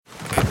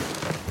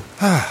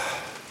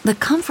The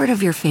comfort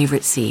of your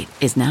favorite seat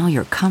is now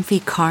your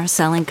comfy car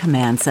selling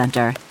command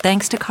center,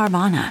 thanks to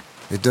Carvana.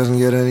 It doesn't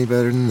get any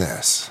better than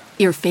this.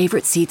 Your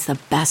favorite seat's the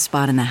best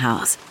spot in the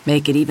house.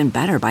 Make it even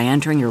better by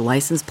entering your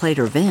license plate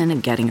or VIN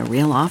and getting a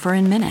real offer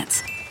in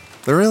minutes.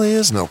 There really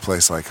is no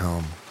place like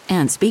home.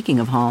 And speaking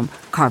of home,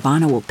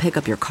 Carvana will pick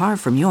up your car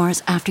from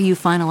yours after you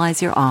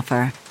finalize your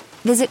offer.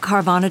 Visit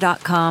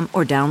Carvana.com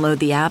or download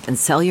the app and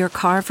sell your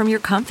car from your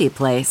comfy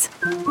place.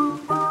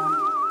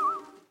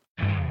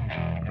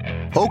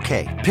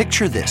 Okay,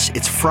 picture this.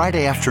 It's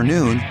Friday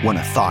afternoon when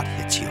a thought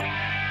hits you.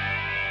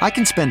 I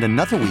can spend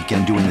another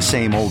weekend doing the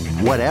same old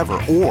whatever,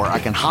 or I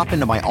can hop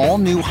into my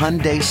all-new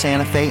Hyundai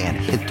Santa Fe and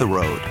hit the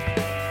road.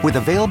 With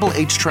available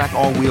H-Track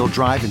all-wheel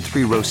drive and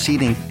 3-row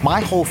seating, my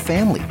whole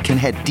family can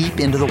head deep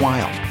into the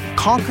wild.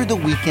 Conquer the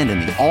weekend in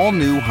the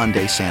all-new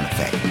Hyundai Santa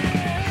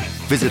Fe.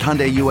 Visit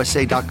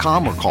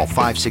HyundaiUSA.com or call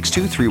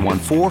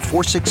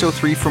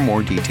 562-314-4603 for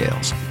more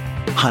details.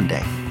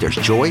 Hyundai, there's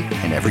joy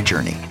in every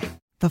journey.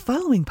 The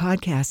following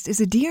podcast is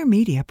a Dear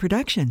Media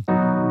production.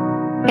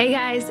 Hey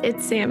guys,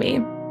 it's Sammy.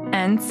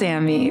 And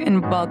Sammy,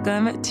 and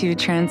welcome to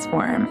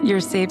Transform,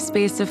 your safe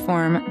space to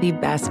form the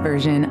best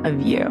version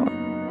of you.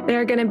 There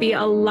are going to be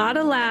a lot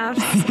of laughs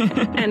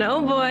and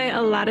oh boy,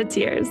 a lot of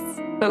tears.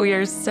 But we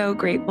are so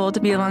grateful to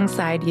be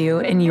alongside you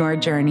in your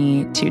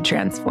journey to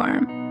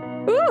transform.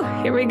 Ooh,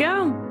 here we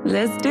go.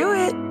 Let's do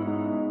it.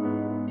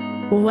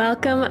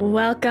 Welcome,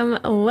 welcome,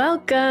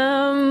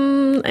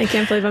 welcome. I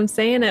can't believe I'm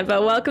saying it,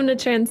 but welcome to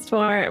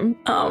Transform.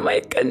 Oh my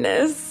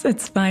goodness.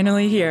 It's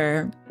finally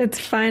here. It's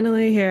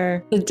finally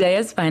here. The day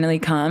has finally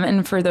come.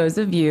 And for those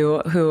of you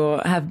who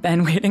have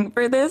been waiting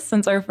for this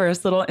since our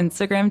first little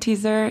Instagram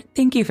teaser,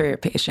 thank you for your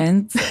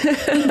patience.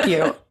 Thank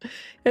you.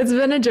 It's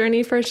been a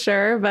journey for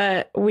sure,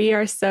 but we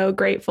are so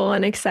grateful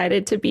and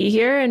excited to be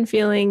here and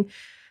feeling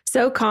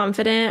so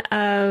confident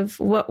of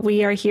what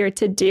we are here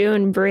to do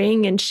and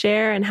bring and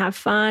share and have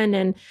fun.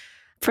 And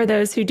for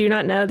those who do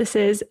not know, this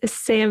is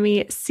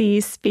Sammy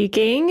C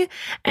speaking,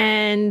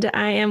 and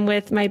I am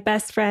with my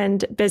best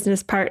friend,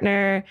 business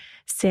partner,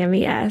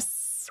 Sammy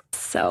S.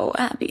 So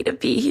happy to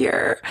be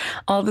here.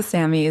 All the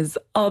Sammys,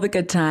 all the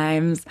good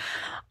times,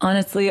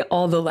 honestly,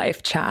 all the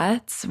life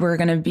chats. We're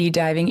going to be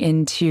diving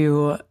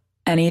into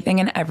anything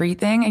and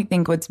everything. I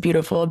think what's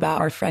beautiful about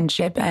our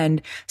friendship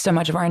and so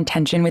much of our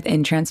intention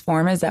within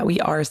Transform is that we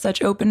are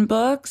such open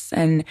books,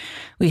 and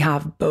we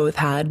have both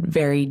had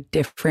very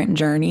different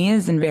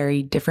journeys and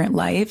very different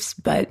lives,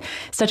 but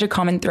such a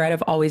common thread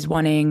of always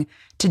wanting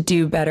to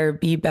do better,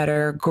 be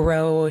better,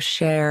 grow,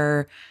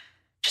 share,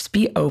 just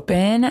be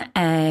open.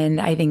 And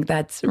I think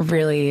that's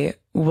really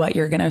what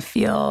you're going to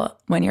feel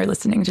when you're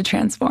listening to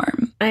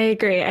Transform. I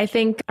agree. I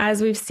think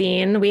as we've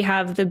seen, we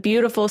have the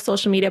beautiful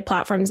social media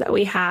platforms that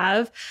we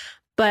have,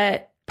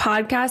 but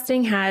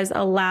podcasting has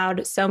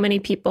allowed so many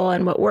people,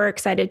 and what we're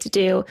excited to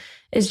do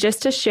is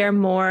just to share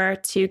more,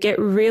 to get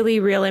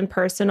really real and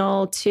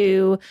personal,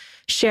 to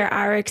share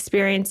our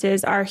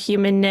experiences, our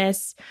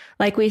humanness.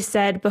 Like we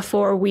said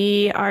before,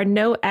 we are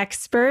no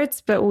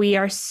experts, but we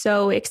are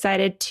so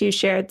excited to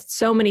share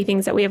so many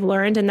things that we have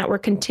learned and that we're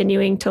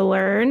continuing to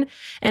learn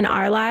in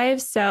our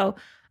lives. So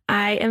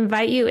I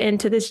invite you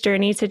into this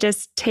journey to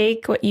just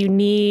take what you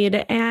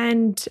need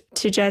and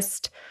to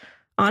just,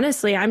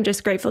 honestly, I'm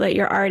just grateful that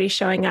you're already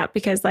showing up,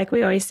 because like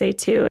we always say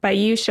too, by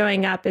you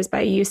showing up is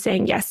by you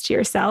saying yes to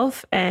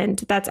yourself, and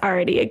that's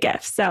already a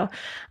gift. So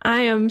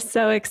I am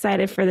so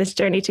excited for this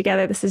journey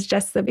together. This is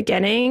just the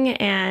beginning,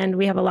 and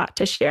we have a lot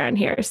to share on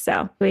here.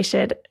 So we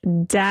should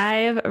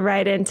dive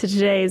right into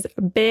today's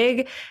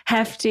big,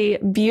 hefty,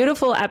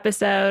 beautiful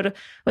episode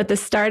with the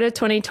start of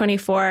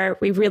 2024.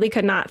 We really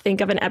could not think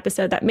of an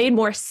episode that made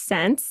more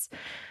sense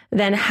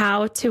than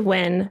how to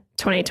win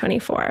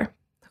 2024.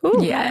 Ooh,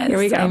 yes. Here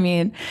we go. I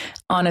mean,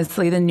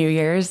 honestly, the new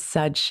year is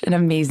such an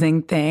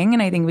amazing thing.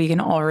 And I think we can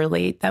all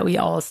relate that we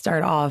all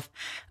start off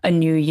a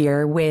new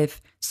year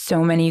with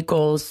so many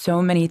goals, so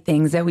many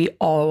things that we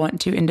all want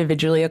to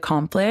individually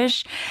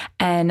accomplish.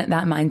 And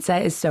that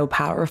mindset is so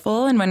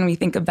powerful. And when we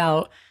think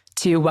about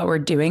to what we're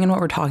doing and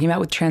what we're talking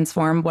about with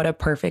Transform, what a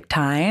perfect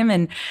time.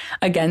 And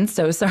again,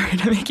 so sorry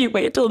to make you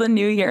wait till the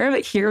new year,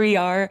 but here we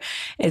are.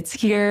 It's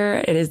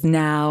here, it is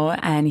now,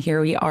 and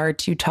here we are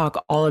to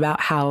talk all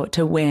about how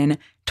to win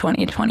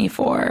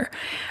 2024.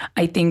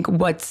 I think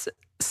what's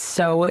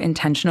so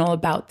intentional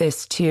about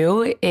this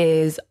too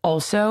is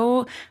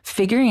also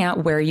figuring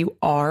out where you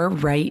are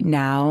right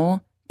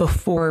now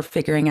before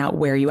figuring out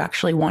where you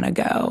actually want to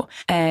go.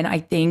 And I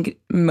think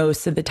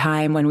most of the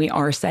time when we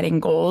are setting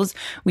goals,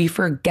 we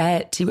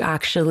forget to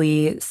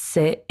actually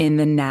sit in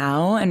the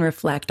now and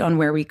reflect on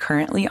where we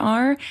currently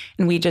are.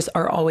 And we just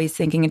are always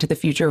thinking into the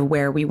future of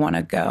where we want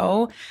to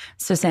go.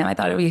 So Sam, I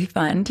thought it'd be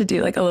fun to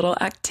do like a little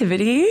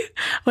activity.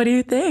 What do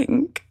you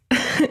think?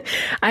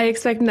 I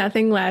expect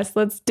nothing less.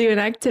 Let's do an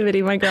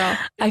activity, my girl.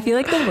 I feel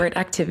like the word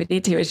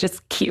activity too is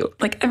just cute.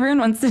 Like everyone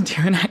wants to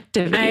do an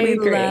activity. I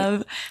agree. We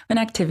love an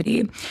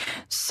activity.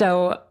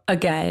 So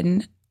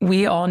again,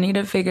 we all need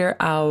to figure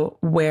out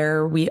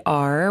where we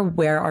are,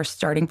 where our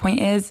starting point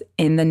is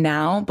in the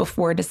now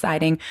before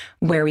deciding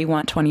where we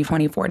want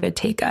 2024 to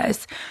take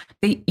us.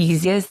 The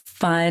easiest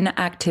fun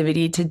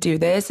activity to do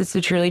this is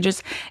to truly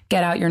just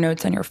get out your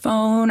notes on your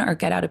phone or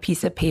get out a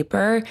piece of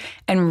paper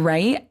and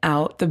write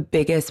out the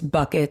biggest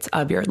buckets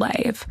of your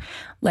life.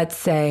 Let's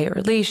say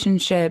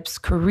relationships,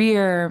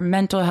 career,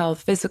 mental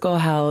health, physical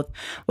health,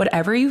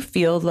 whatever you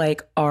feel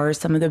like are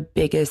some of the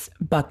biggest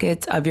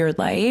buckets of your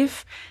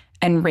life,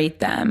 and rate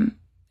them.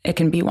 It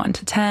can be 1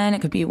 to 10, it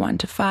could be 1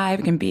 to 5,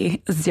 it can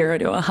be 0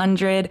 to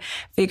 100.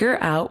 Figure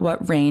out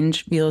what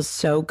range feels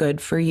so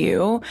good for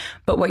you.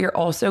 But what you're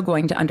also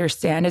going to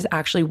understand is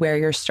actually where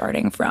you're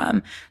starting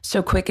from.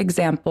 So quick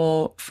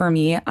example for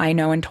me, I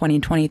know in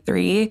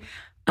 2023,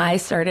 I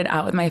started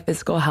out with my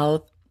physical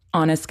health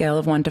on a scale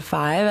of 1 to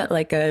 5 at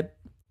like a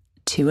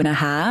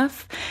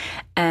 2.5.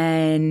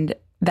 And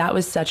that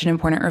was such an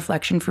important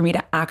reflection for me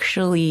to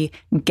actually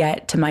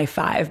get to my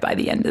 5 by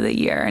the end of the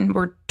year. And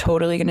we're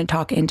totally going to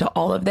talk into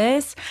all of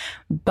this.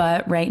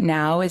 But right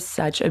now is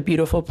such a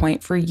beautiful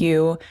point for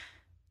you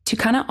to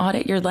kind of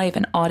audit your life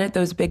and audit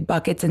those big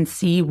buckets and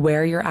see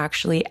where you're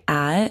actually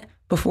at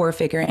before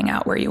figuring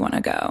out where you want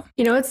to go.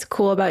 You know what's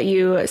cool about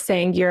you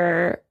saying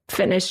your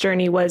fitness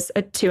journey was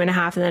a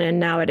 2.5 and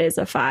now it is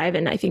a 5.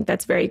 And I think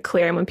that's very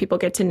clear. And when people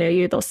get to know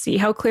you, they'll see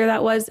how clear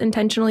that was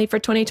intentionally for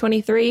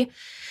 2023.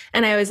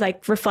 And I was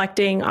like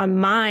reflecting on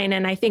mine.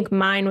 And I think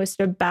mine was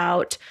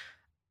about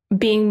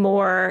being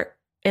more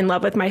in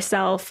love with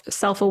myself,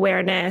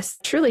 self-awareness,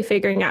 truly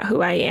figuring out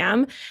who I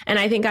am. And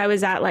I think I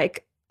was at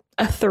like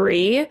a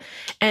 3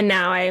 and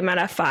now I am at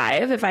a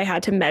 5 if I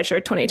had to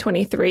measure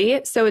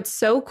 2023. So it's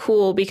so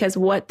cool because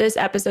what this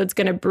episode's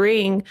going to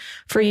bring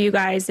for you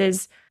guys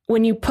is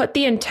when you put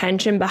the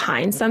intention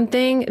behind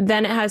something,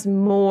 then it has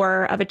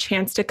more of a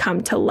chance to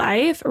come to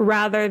life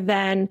rather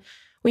than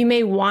we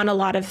may want a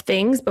lot of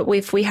things, but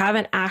if we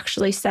haven't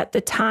actually set the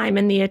time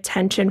and the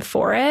attention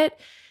for it,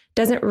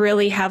 doesn't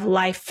really have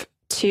life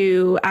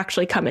to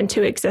actually come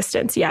into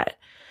existence yet.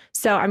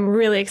 So I'm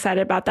really excited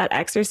about that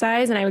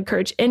exercise and I would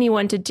encourage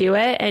anyone to do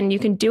it. And you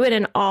can do it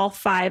in all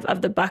 5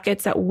 of the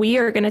buckets that we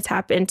are going to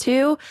tap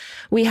into.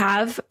 We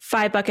have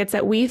 5 buckets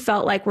that we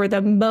felt like were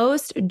the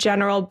most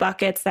general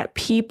buckets that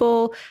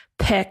people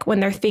pick when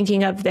they're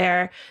thinking of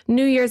their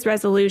New Year's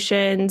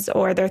resolutions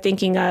or they're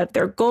thinking of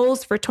their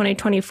goals for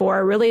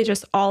 2024, really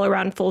just all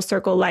around full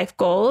circle life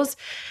goals.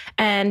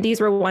 And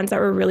these were ones that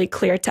were really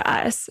clear to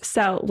us.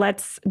 So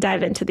let's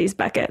dive into these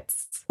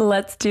buckets.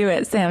 Let's do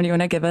it. Sam, do you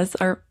want to give us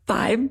our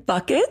 5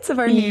 buckets of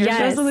our New Year's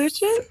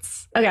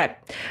resolutions? Okay.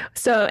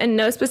 So in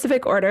no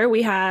specific order,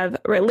 we have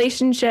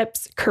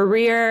relationships,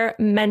 career,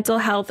 mental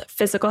health,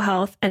 physical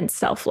health, and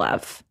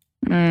self-love.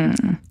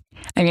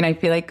 I mean, I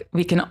feel like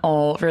we can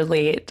all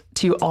relate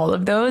to all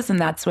of those, and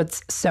that's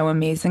what's so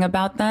amazing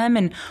about them.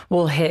 And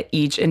we'll hit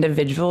each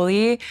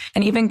individually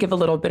and even give a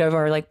little bit of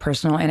our like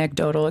personal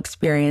anecdotal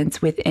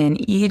experience within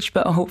each.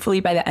 But hopefully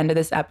by the end of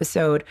this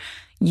episode,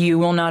 you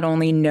will not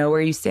only know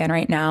where you stand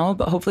right now,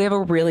 but hopefully have a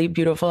really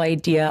beautiful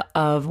idea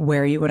of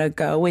where you want to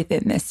go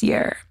within this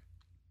year.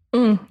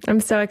 I'm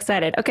so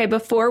excited. Okay,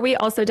 before we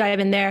also dive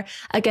in there,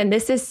 again,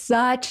 this is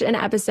such an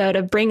episode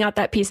of bring out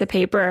that piece of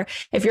paper.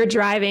 If you're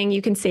driving,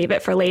 you can save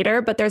it for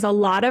later, but there's a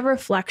lot of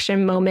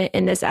reflection moment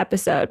in this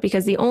episode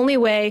because the only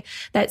way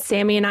that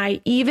Sammy and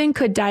I even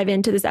could dive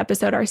into this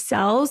episode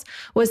ourselves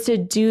was to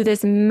do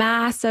this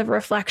massive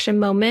reflection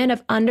moment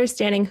of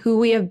understanding who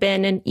we have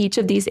been in each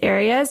of these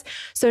areas.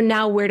 So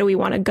now where do we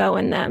want to go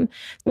in them?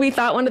 We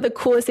thought one of the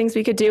coolest things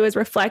we could do is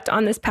reflect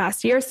on this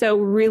past year. So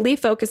really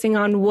focusing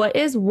on what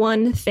is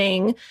one thing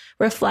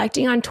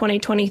reflecting on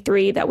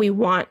 2023 that we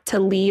want to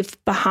leave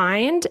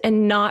behind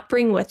and not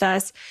bring with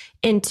us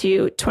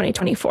into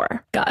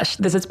 2024. Gosh,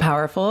 this is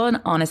powerful.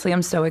 And honestly,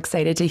 I'm so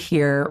excited to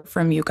hear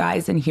from you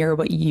guys and hear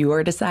what you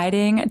are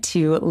deciding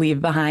to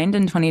leave behind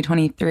in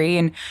 2023.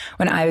 And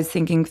when I was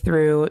thinking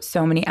through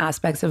so many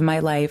aspects of my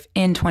life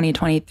in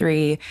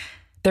 2023,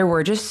 there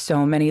were just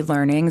so many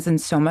learnings and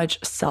so much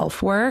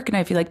self-work. And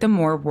I feel like the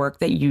more work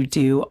that you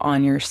do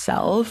on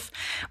yourself,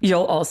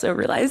 you'll also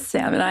realize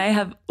Sam and I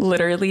have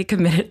literally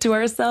committed to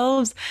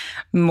ourselves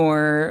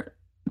more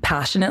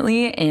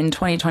passionately in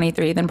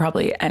 2023 than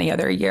probably any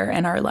other year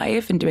in our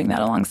life. And doing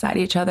that alongside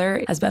each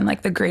other has been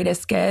like the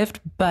greatest gift.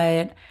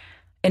 But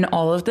in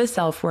all of the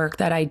self-work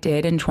that I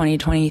did in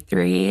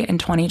 2023 and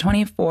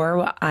 2024,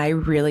 what I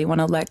really want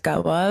to let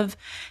go of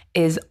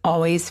is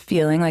always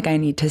feeling like I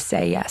need to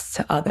say yes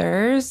to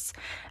others.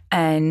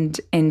 And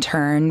in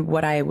turn,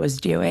 what I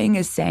was doing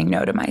is saying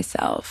no to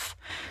myself.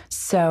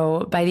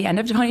 So by the end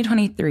of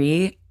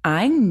 2023,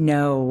 I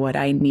know what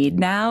I need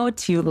now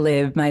to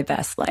live my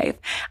best life.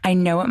 I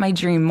know what my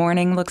dream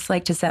morning looks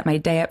like to set my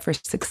day up for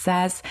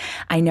success.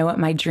 I know what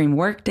my dream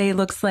work day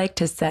looks like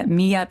to set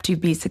me up to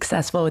be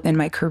successful within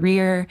my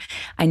career.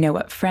 I know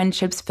what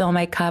friendships fill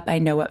my cup. I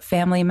know what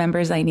family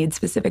members I need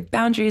specific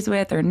boundaries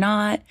with or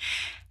not.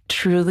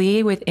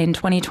 Truly, within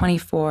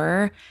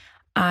 2024,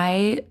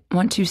 I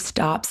want to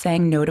stop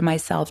saying no to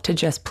myself to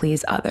just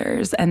please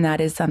others. And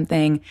that is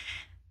something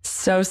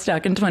so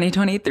stuck in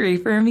 2023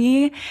 for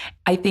me.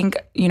 I think,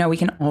 we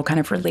can all kind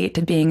of relate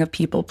to being a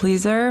people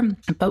pleaser,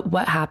 but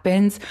what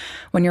happens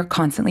when you're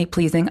constantly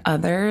pleasing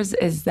others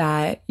is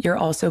that you're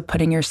also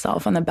putting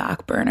yourself on the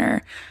back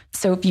burner.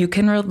 So if you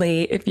can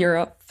relate, if you're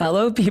a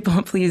fellow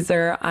people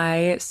pleaser,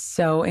 I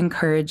so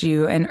encourage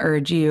you and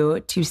urge you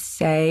to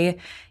say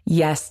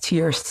yes to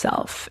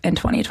yourself in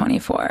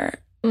 2024.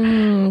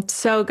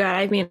 So good.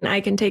 I mean, I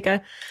can take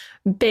a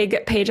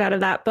big page out of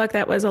that book.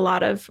 That was a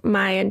lot of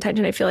my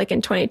intention, I feel like,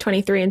 in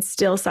 2023, and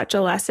still such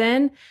a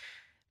lesson.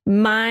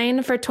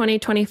 Mine for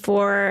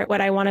 2024, what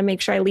I want to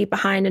make sure I leave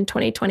behind in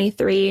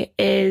 2023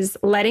 is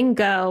letting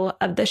go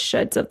of the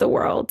shoulds of the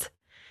world.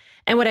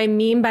 And what I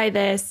mean by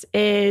this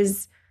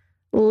is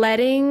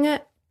letting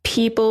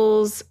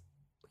people's,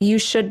 you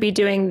should be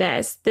doing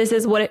this. This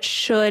is what it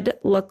should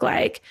look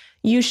like.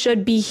 You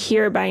should be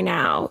here by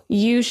now.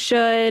 You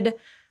should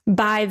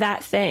buy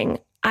that thing.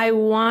 I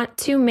want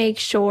to make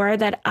sure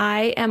that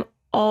I am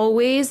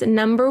always,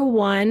 number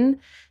one,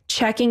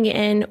 checking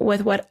in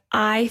with what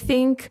I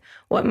think,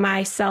 what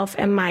myself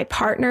and my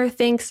partner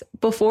thinks,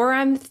 before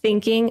I'm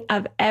thinking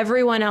of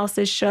everyone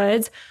else's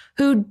shoulds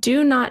who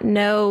do not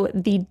know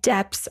the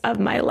depths of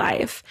my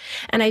life.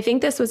 And I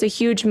think this was a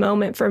huge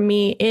moment for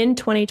me in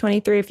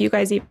 2023. If you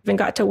guys even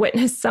got to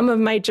witness some of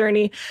my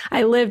journey,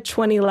 I lived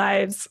 20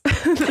 lives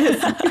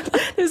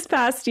this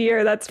past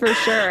year, that's for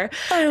sure.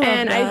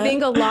 I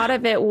think a lot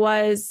of it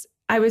was,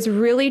 I was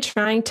really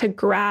trying to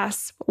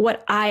grasp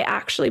what I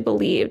actually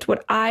believed,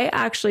 what I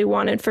actually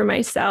wanted for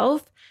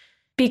myself,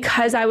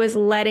 because I was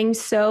letting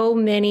so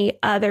many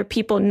other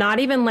people, not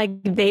even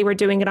like they were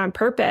doing it on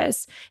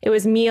purpose. It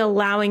was me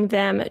allowing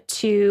them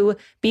to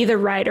be the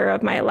writer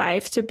of my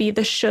life, to be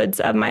the shoulds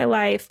of my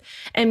life,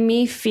 and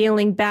me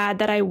feeling bad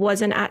that I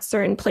wasn't at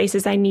certain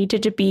places I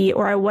needed to be,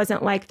 or I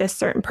wasn't like this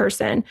certain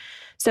person.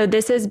 So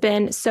this has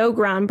been so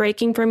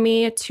groundbreaking for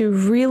me to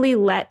really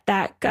let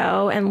that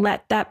go and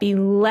let that be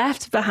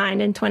left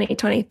behind in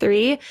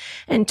 2023.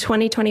 And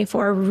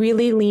 2024,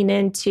 really lean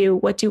into,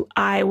 what do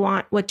I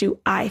want? What do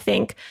I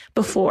think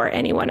before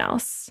anyone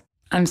else?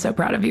 I'm so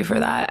proud of you for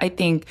that. I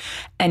think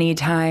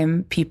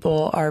anytime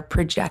people are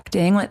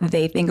projecting what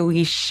they think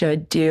we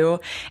should do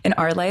in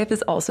our life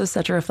is also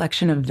such a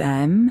reflection of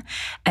them.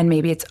 And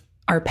maybe it's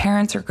our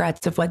parents'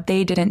 regrets of what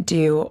they didn't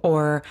do,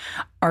 or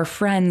our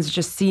friends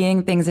just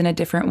seeing things in a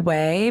different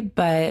way.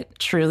 But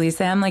truly,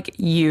 Sam, like,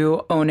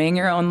 you owning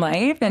your own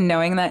life and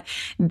knowing that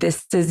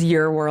this is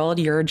your world,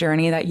 your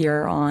journey that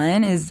you're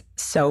on is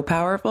so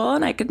powerful.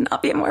 And I could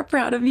not be more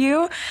proud of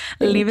you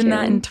leaving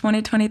that in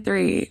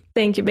 2023.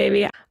 Thank you,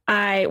 baby.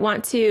 I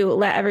want to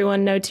let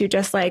everyone know too,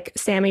 just like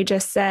Sammy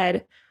just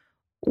said,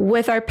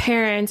 with our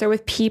parents or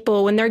with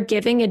people, when they're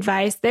giving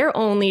advice, they're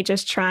only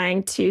just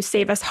trying to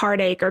save us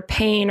heartache or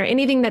pain or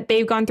anything that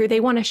they've gone through. They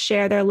want to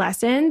share their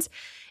lessons.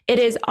 It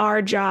is our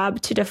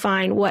job to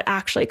define what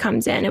actually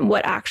comes in and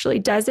what actually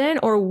doesn't,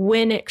 or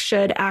when it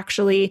should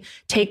actually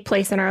take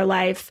place in our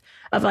life,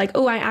 of like,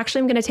 oh, I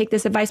actually am going to take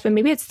this advice, but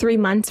maybe it's 3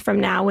 months from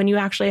now when you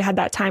actually had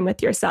that time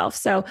with yourself.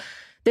 So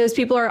those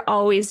people are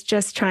always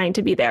just trying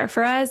to be there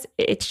for us.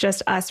 It's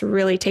just us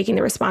really taking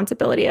the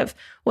responsibility of,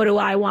 what do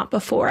I want,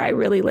 before I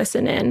really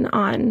listen in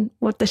on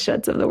what the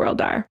shoulds of the world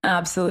are.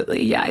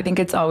 Absolutely. Yeah. I think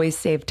it's always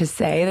safe to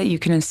say that you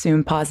can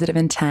assume positive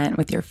intent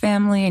with your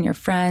family and your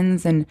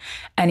friends and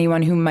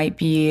anyone who might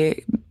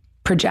be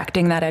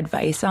projecting that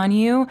advice on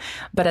you.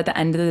 But at the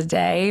end of the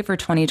day, for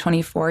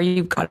 2024,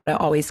 you've got to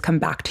always come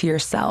back to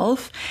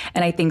yourself.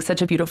 And I think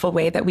such a beautiful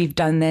way that we've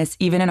done this,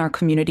 even in our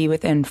community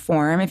within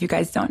Form. If you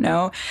guys don't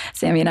know,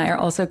 Sammy and I are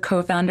also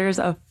co-founders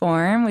of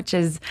Form, which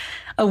is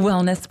a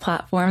wellness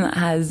platform that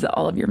has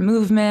all of your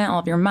movement, all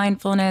of your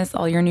mindfulness,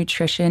 all your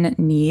nutrition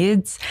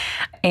needs.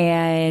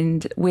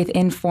 And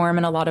within Form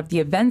and a lot of the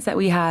events that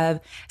we have,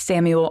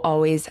 Sammy will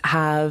always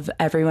have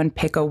everyone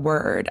pick a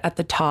word at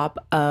the top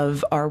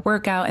of our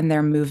workout and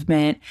their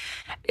movement.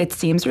 It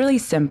seems really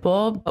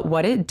simple, but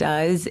what it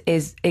does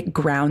is it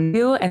grounds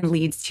you and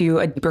leads to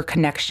a deeper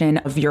connection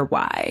of your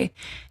why.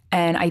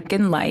 And I think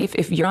in life,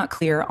 if you're not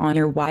clear on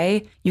your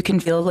why, you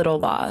can feel a little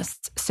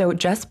lost. So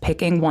just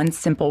picking one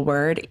simple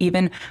word,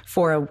 even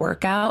for a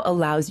workout,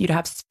 allows you to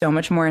have so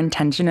much more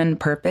intention and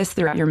purpose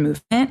throughout your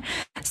movement.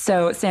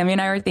 So Sammy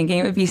and I were thinking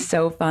it would be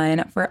so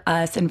fun for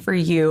us and for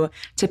you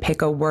to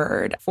pick a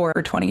word for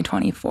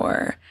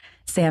 2024.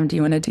 Sam, do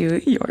you want to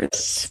do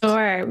yours?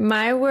 Sure.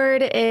 My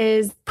word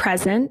is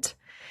present.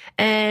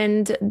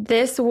 And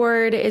this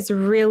word is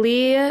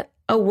really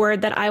a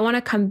word that I want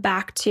to come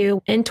back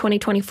to in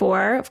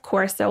 2024. Of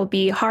course, there will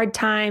be hard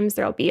times.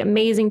 There will be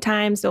amazing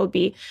times. There will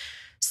be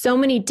so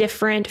many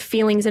different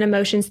feelings and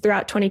emotions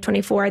throughout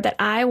 2024 that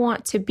I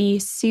want to be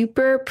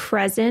super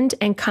present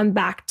and come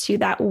back to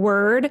that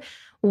word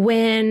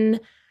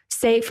when,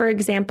 say, for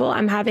example,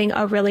 I'm having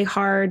a really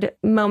hard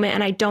moment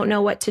and I don't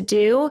know what to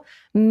do.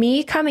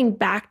 Me coming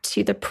back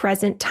to the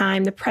present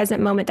time, the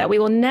present moment that we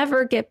will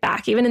never get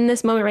back, even in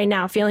this moment right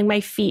now, feeling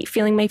my feet,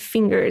 feeling my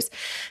fingers,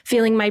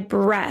 feeling my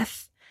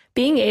breath,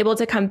 being able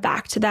to come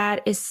back to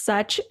that is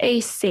such a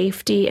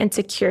safety and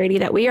security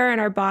that we are in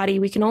our body.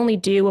 We can only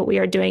do what we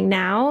are doing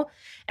now.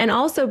 And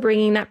also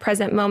bringing that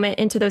present moment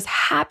into those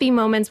happy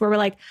moments where we're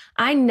like,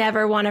 I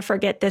never want to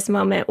forget this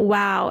moment.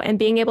 Wow. And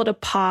being able to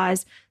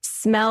pause,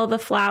 smell the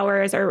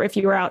flowers, or if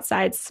you were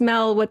outside,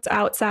 smell what's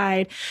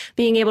outside,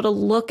 being able to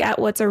look at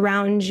what's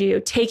around you,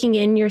 taking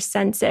in your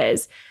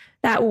senses.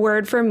 That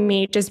word for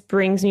me just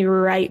brings me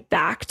right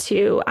back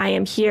to I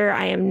am here,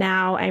 I am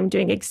now, I am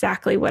doing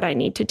exactly what I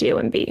need to do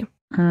and be.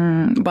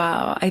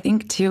 Wow. I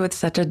think too, it's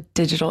such a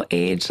digital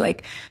age,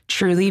 like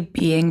truly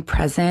being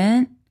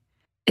present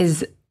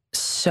is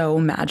so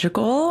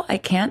magical. I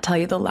can't tell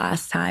you the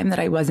last time that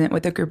I wasn't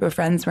with a group of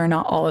friends where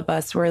not all of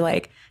us were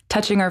like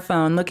touching our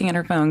phone, looking at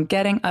our phone,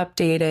 getting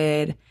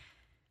updated.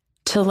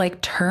 To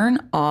like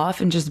turn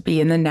off and just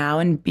be in the now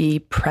and be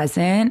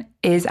present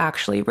is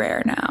actually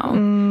rare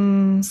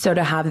now. So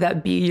to have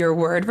that be your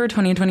word for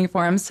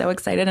 2024, I'm so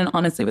excited and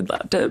honestly would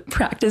love to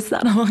practice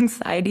that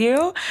alongside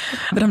you.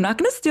 But I'm not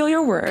going to steal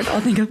your word.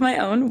 I'll think of my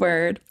own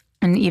word.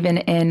 And even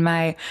in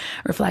my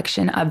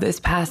reflection of this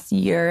past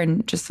year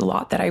and just a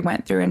lot that I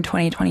went through in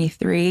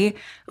 2023,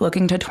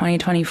 looking to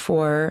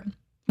 2024,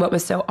 what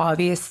was so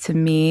obvious to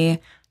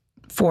me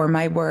for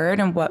my word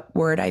and what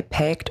word I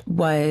picked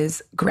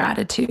was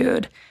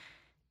gratitude.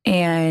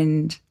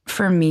 And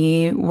for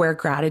me, where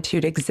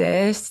gratitude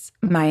exists,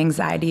 my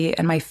anxiety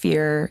and my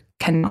fear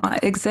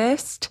cannot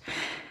exist.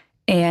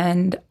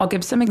 And I'll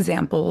give some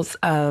examples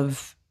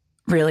of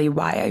really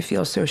why I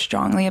feel so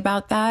strongly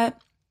about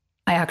that.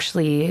 I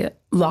actually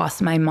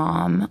lost my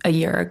mom a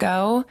year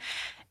ago,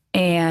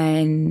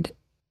 and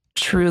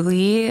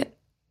truly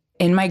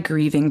in my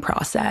grieving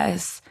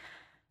process,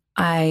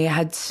 I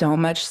had so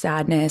much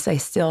sadness. I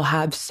still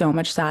have so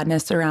much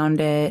sadness around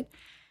it,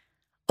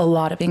 a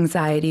lot of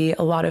anxiety,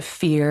 a lot of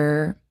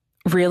fear,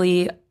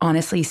 really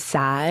honestly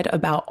sad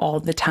about all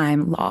the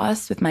time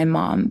lost with my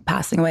mom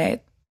passing away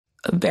at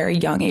a very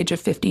young age of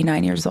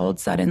 59 years old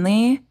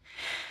suddenly.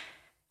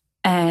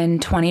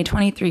 And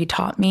 2023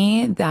 taught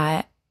me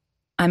that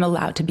I'm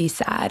allowed to be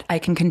sad. I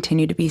can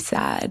continue to be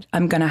sad.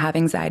 I'm going to have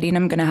anxiety and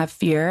I'm going to have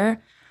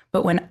fear.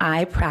 But when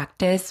I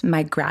practice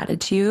my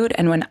gratitude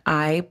and when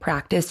I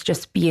practice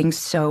just being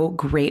so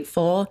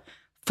grateful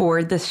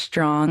for the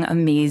strong,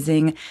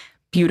 amazing,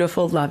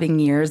 beautiful, loving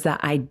years that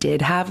I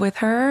did have with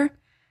her,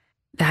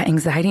 that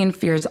anxiety and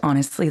fear is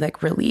honestly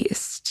like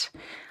released.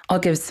 I'll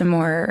give some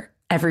more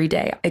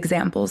everyday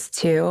examples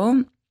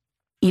too.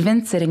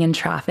 Even sitting in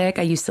traffic,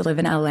 I used to live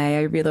in LA.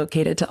 I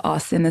relocated to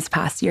Austin this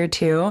past year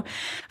too.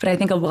 But I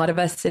think a lot of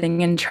us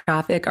sitting in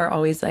traffic are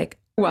always like,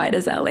 why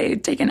does LA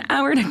take an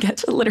hour to get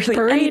to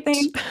literally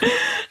anything?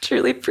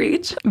 Truly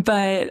preach.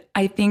 But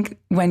I think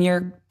when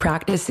you're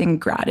practicing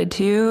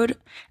gratitude,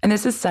 and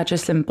this is such a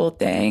simple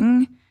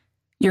thing,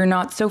 you're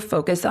not so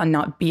focused on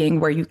not being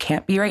where you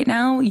can't be right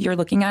now. You're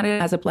looking at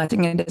it as a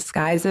blessing in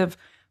disguise of,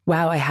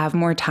 wow, I have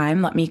more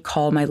time. Let me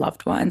call my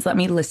loved ones. Let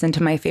me listen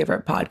to my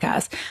favorite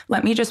podcast.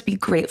 Let me just be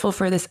grateful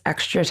for this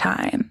extra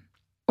time.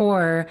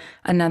 Or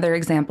another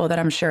example that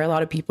I'm sure a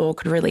lot of people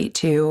could relate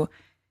to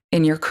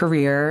in your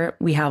career,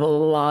 we have a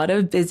lot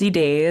of busy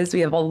days.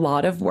 We have a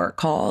lot of work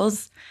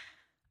calls.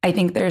 I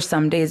think there's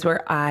some days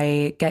where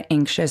I get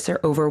anxious or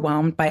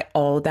overwhelmed by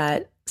all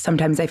that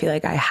sometimes I feel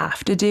like I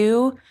have to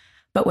do.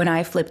 But when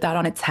I flip that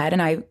on its head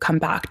and I come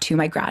back to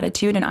my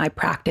gratitude and I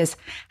practice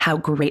how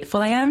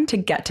grateful I am to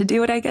get to do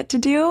what I get to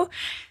do,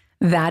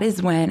 that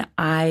is when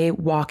I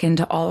walk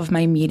into all of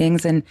my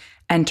meetings and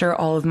enter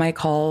all of my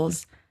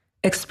calls,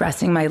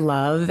 expressing my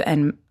love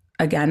and,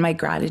 again, my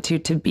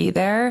gratitude to be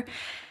there.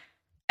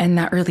 And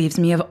that relieves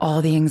me of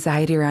all the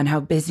anxiety around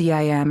how busy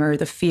I am or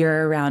the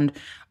fear around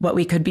what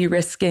we could be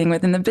risking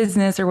within the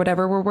business or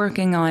whatever we're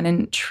working on.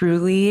 And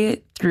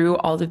truly, through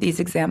all of these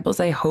examples,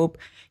 I hope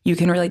you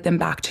can relate them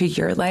back to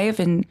your life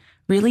and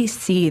really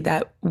see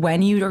that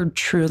when you are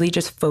truly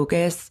just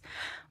focused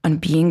on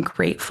being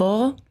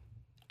grateful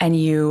and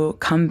you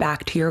come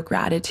back to your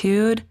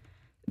gratitude,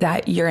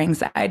 that your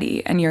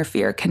anxiety and your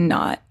fear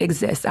cannot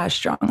exist as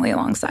strongly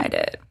alongside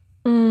it.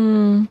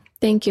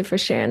 Thank you for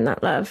sharing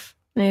that, love.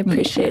 I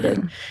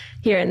appreciated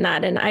hearing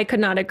that. And I could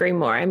not agree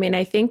more. I mean,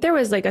 I think there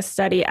was like a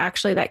study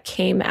actually that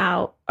came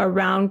out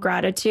around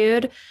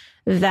gratitude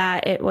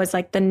that it was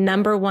like the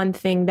number one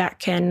thing that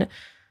can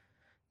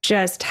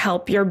just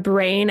help your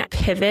brain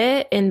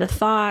pivot in the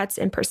thoughts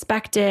and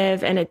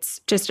perspective. And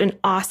it's just an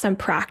awesome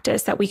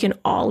practice that we can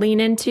all lean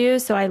into.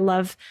 So I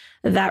love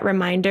that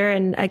reminder.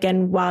 And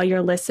again, while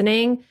you're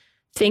listening,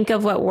 think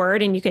of what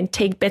word, and you can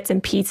take bits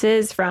and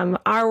pieces from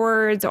our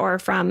words or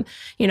from,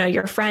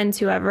 your friends,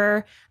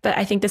 whoever. But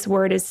I think this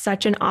word is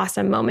such an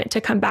awesome moment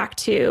to come back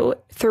to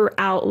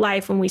throughout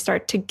life when we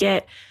start to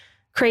get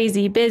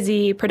crazy,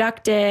 busy,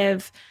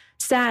 productive,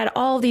 sad,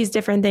 all these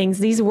different things.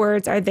 These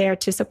words are there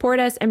to support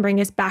us and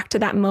bring us back to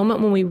that moment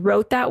when we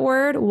wrote that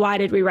word. Why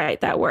did we write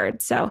that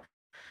word? So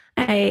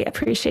I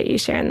appreciate you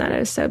sharing that. It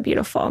was so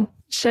beautiful.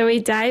 Shall we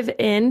dive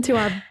into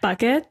our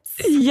buckets?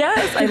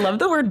 Yes, I love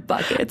the word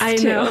buckets. I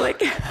know.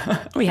 Like,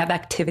 we have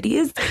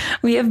activities,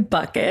 we have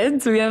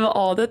buckets, we have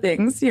all the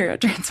things here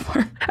at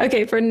Transform.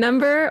 Okay, for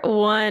number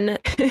one,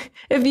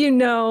 if you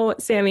know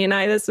Sammy and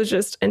I, this was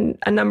just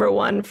a number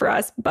one for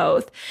us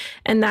both,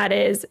 and that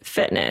is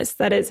fitness.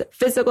 That is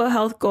physical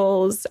health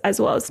goals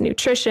as well as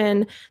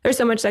nutrition. There's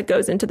so much that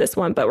goes into this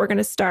one, but we're going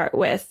to start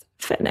with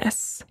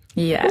fitness.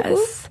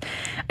 Yes.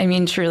 I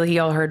mean, truly,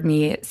 y'all heard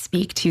me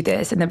speak to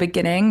this in the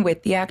beginning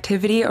with the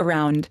activity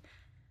around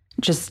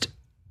just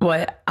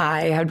what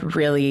I had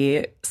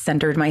really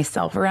centered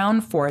myself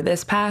around for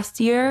this past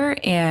year.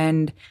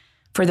 And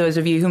for those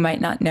of you who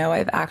might not know,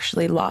 I've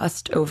actually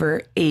lost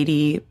over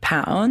 80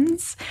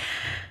 pounds,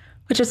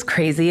 which is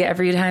crazy.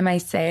 Every time I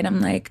say it,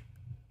 I'm like,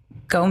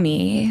 go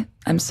me.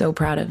 I'm so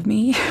proud of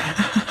me.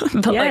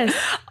 But like,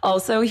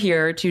 also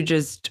here to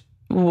just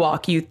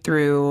walk you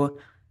through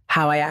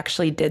how I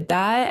actually did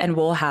that. And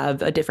we'll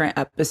have a different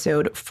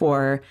episode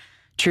for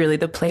truly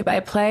the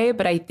play-by-play.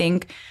 But I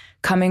think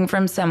coming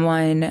from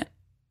someone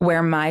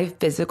where my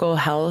physical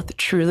health,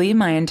 truly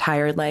my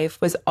entire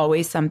life, was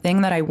always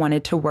something that I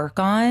wanted to work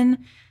on,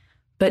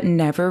 but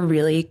never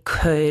really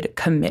could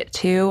commit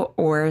to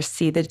or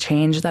see the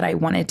change that I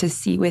wanted to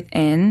see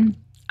within.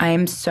 I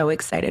am so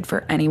excited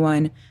for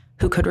anyone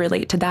who could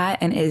relate to that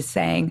and is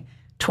saying,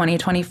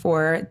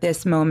 2024,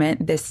 this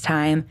moment, this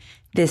time,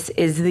 this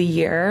is the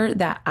year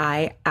that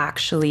I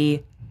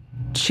actually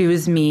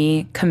choose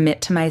me, commit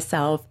to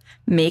myself,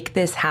 make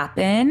this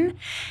happen.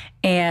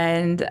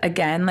 And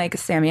again, like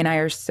Sammy and I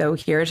are so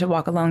here to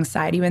walk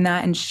alongside you in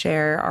that and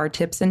share our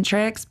tips and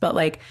tricks, but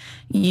like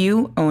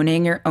you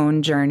owning your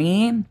own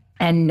journey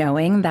and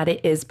knowing that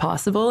it is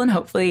possible and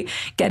hopefully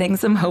getting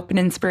some hope and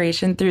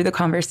inspiration through the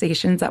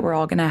conversations that we're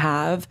all going to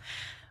have.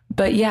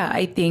 But yeah,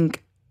 I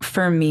think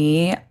for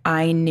me,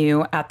 I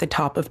knew at the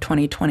top of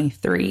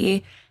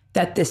 2023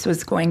 that this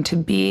was going to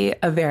be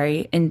a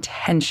very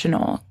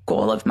intentional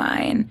goal of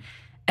mine.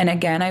 And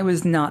again, I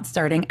was not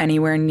starting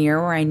anywhere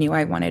near where I knew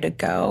I wanted to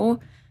go.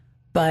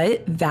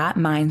 But that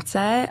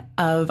mindset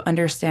of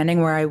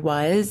understanding where I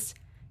was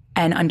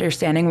and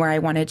understanding where I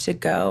wanted to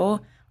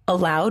go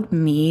allowed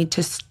me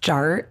to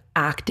start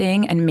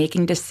acting and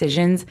making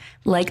decisions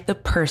like the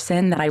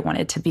person that I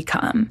wanted to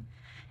become.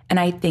 And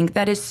I think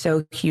that is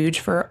so huge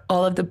for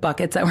all of the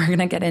buckets that we're going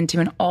to get into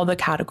in all the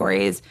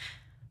categories.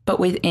 But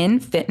within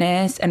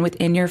fitness and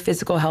within your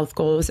physical health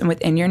goals and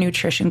within your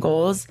nutrition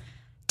goals,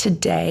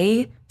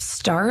 today,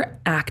 start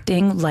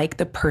acting like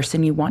the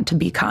person you want to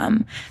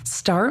become.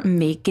 Start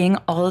making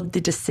all of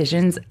the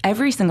decisions.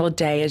 Every single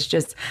day is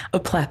just a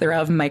plethora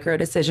of micro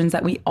decisions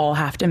that we all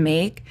have to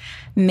make.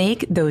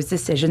 Make those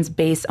decisions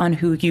based on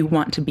who you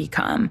want to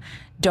become.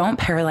 Don't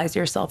paralyze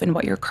yourself in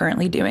what you're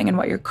currently doing and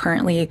what you're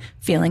currently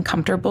feeling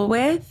comfortable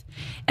with.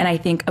 And I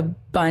think a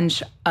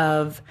bunch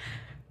of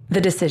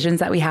the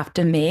decisions that we have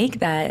to make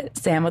that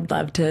Sam would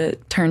love to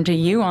turn to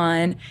you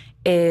on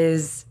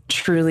is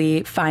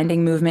truly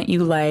finding movement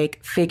you like,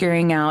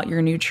 figuring out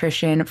your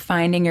nutrition,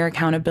 finding your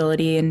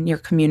accountability in your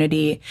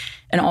community.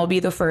 And I'll be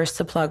the first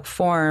to plug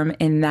Form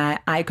in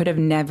that I could have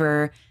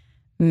never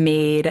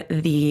made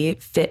the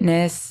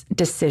fitness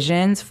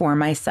decisions for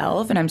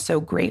myself. And I'm so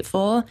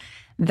grateful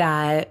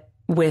that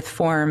with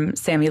Form,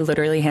 Sammy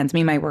literally hands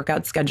me my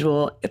workout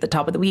schedule at the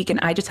top of the week and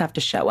I just have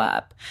to show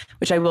up,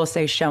 which I will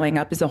say showing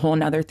up is a whole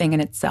nother thing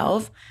in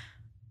itself.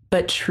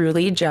 But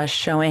truly just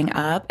showing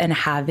up and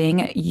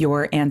having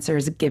your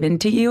answers given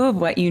to you of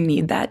what you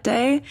need that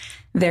day,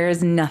 there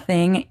is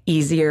nothing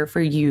easier for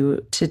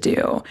you to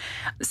do.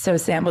 So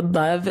Sam, would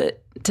love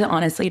to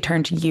honestly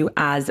turn to you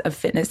as a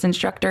fitness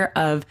instructor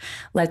of,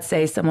 let's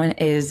say someone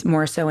is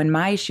more so in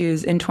my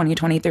shoes in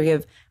 2023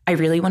 of, I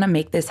really want to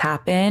make this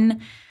happen.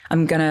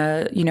 I'm going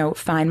to,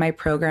 find my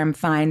program,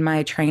 find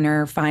my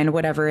trainer, find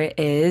whatever it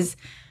is.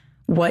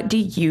 What do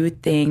you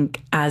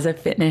think as a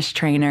fitness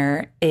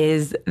trainer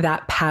is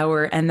that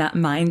power and that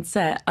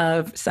mindset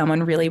of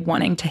someone really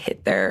wanting to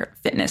hit their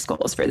fitness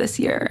goals for this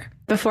year?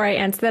 Before I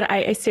answer that,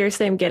 I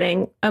seriously am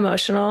getting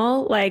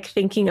emotional, like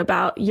thinking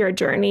about your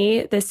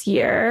journey this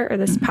year or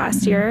this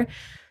past year.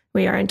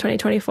 We are in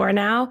 2024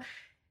 now.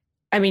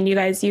 I mean, you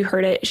guys, you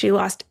heard it. She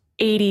lost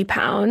 80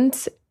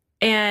 pounds.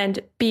 And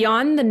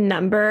beyond the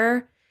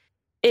number,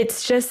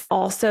 it's just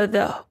also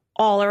the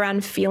all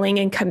around feeling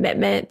and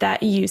commitment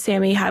that you,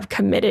 Sammy, have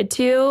committed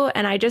to.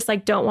 And I just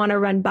don't want to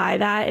run by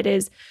that. It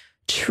is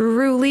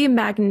truly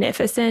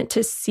magnificent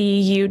to see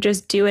you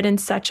just do it in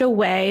such a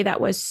way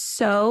that was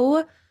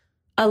so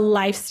a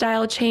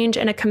lifestyle change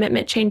and a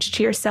commitment change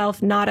to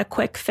yourself, not a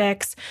quick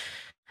fix,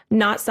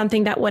 not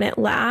something that wouldn't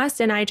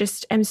last. And I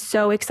just am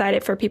so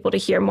excited for people to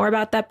hear more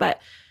about that.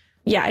 But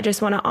yeah, I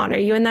just want to honor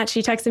you in that.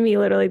 She texted me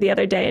literally the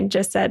other day and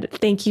just said,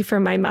 thank you for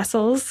my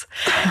muscles.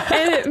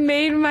 And it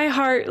made my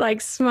heart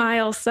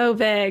smile so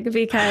big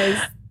because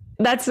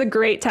that's a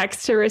great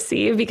text to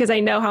receive because I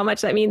know how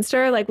much that means to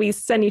her. Like we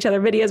send each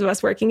other videos of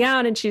us working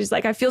out and she's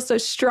like, I feel so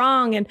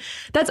strong. And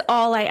that's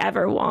all I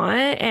ever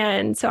want.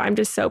 And so I'm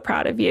just so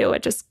proud of you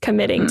at just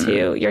committing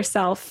to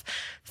yourself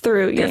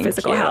through your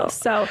physical health.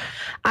 So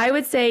I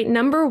would say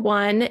number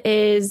one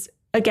is,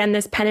 again,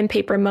 this pen and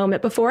paper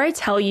moment. Before I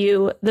tell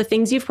you the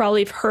things you've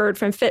probably heard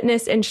from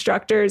fitness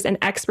instructors and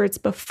experts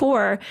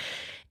before,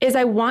 is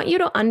I want you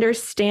to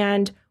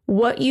understand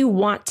what you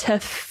want to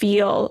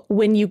feel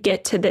when you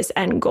get to this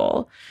end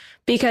goal.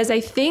 Because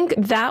I think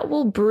that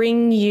will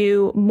bring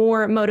you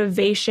more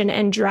motivation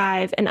and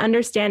drive and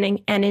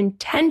understanding and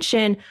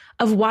intention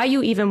of why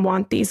you even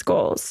want these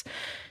goals.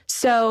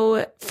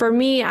 So for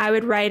me, I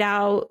would write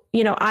out,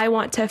 I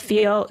want to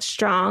feel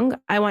strong.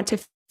 I want to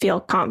feel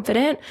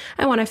confident.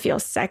 I want to feel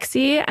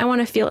sexy. I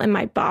want to feel in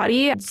my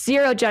body.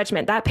 Zero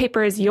judgment. That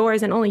paper is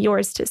yours and only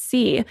yours to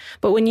see.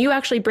 But when you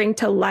actually bring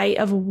to light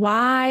of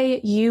why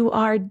you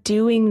are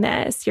doing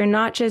this, you're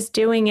not just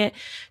doing it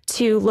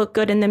to look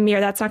good in the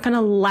mirror. That's not going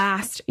to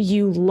last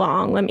you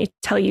long. Let me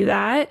tell you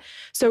that.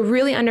 So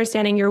really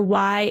understanding your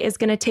why is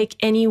going to take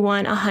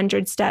anyone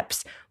 100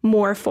 steps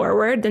more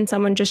forward than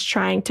someone just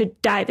trying to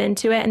dive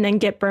into it and then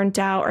get burnt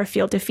out or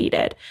feel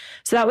defeated.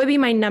 So that would be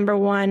my number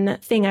one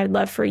thing I'd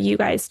love for you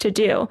guys to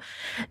do.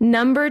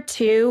 Number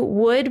two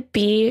would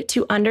be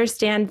to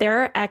understand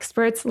there are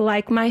experts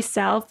like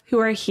myself who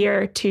are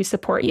here to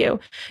support you.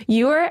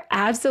 You are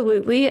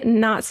absolutely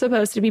not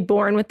supposed to be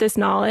born with this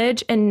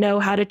knowledge and know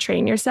how to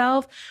train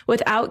yourself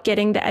without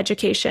getting the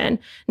education.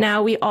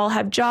 Now, we all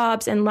have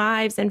jobs and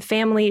lives and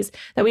families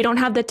that we don't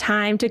have the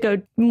time to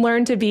go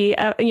learn to be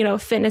a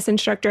fitness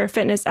instructor,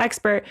 fitness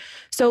expert.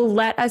 So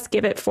let us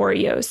give it for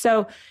you.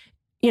 So,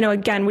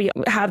 again, we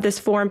have this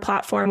Form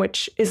platform,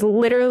 which is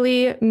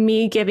literally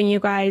me giving you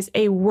guys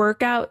a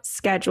workout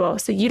schedule.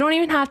 So you don't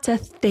even have to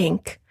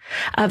think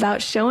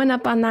about showing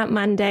up on that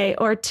Monday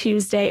or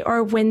Tuesday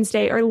or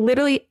Wednesday or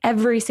literally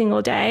every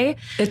single day.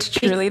 It's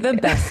truly the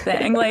best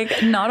thing.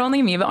 Like not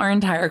only me, but our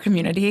entire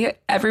community,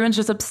 everyone's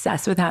just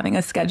obsessed with having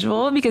a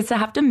schedule because to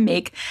have to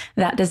make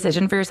that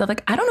decision for yourself,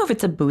 like, I don't know if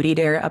it's a booty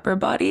day or upper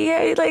body.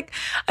 That's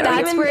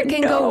where it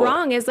can go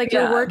wrong is like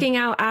you're working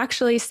out,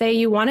 actually say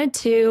you wanted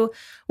to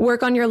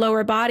work on your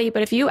lower body.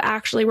 But if you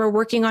actually were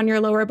working on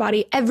your lower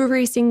body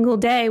every single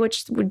day,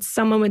 which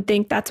someone would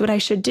think that's what I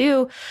should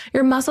do,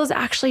 your muscles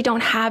actually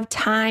don't have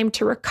time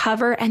to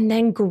recover and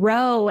then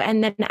grow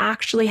and then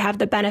actually have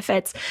the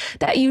benefits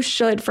that you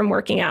should from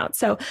working out.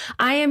 So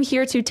I am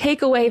here to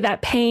take away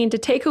that pain, to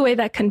take away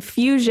that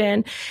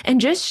confusion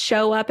and just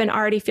show up and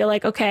already feel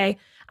like, okay,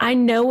 I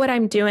know what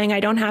I'm doing. I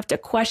don't have to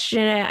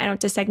question it. I don't have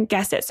to second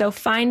guess it. So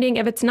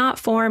if it's not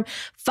Form,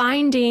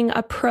 finding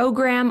a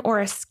program or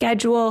a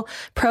schedule.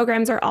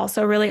 Programs are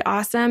also really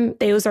awesome.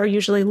 Those are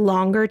usually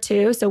longer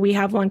too. So we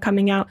have one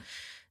coming out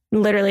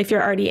literally if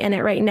you're already in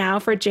it right now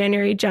for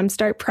January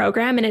Jumpstart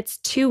program. And it's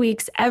 2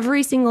 weeks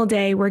every single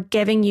day. We're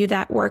giving you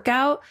that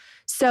workout.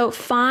 So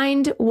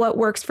find what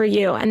works for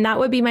you. And that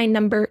would be my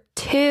number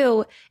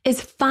two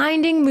is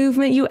finding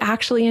movement you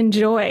actually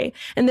enjoy.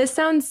 And this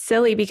sounds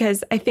silly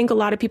because I think a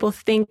lot of people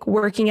think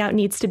working out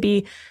needs to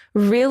be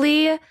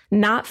really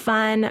not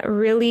fun,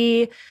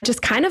 really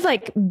just kind of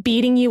like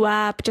beating you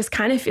up, just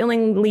kind of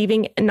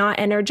leaving not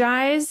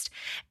energized.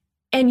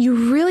 And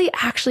you really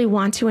actually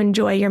want to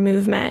enjoy your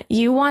movement.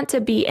 You want to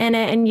be in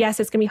it. And yes,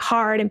 it's going to be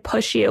hard and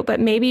push you,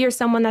 but maybe you're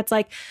someone that's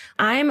like,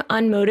 I'm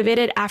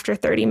unmotivated after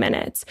 30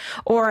 minutes,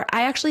 or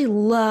I actually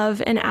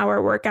love an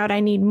hour workout. I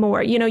need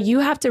more. You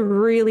have to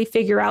really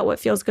figure out what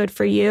feels good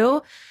for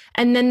you.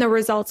 And then the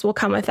results will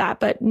come with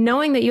that. But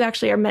knowing that you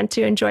actually are meant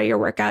to enjoy your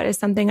workout is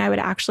something I would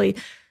actually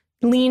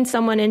lean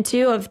someone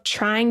into, of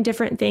trying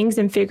different things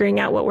and figuring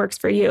out what works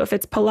for you. If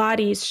it's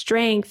Pilates,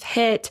 strength,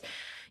 HIIT,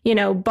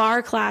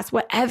 bar class,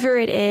 whatever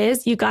it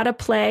is, you got to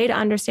play to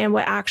understand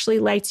what actually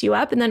lights you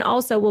up and then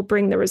also will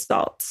bring the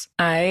results.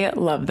 I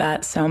love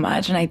that so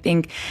much. And I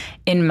think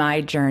in my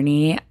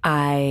journey,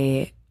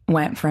 I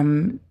went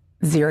from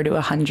 0 to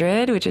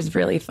 100, which is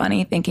really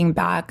funny thinking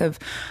back of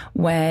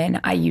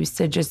when I used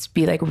to just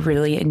be like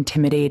really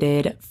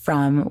intimidated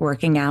from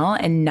working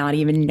out and not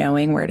even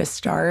knowing where to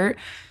start.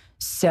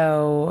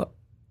 So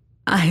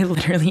I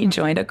literally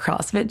joined a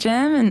CrossFit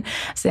gym, and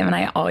Sam and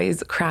I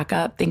always crack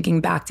up thinking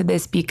back to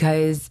this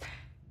because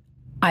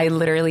I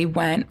literally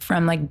went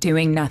from like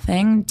doing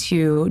nothing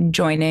to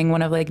joining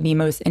one of like the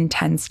most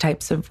intense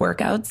types of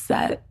workouts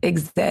that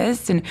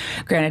exist. And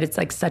granted, it's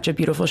like such a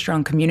beautiful,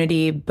 strong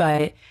community,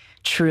 but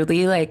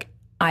truly like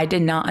I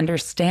did not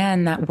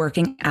understand that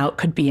working out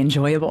could be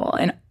enjoyable.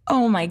 And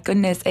oh my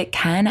goodness, it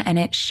can and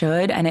it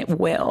should and it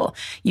will.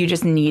 You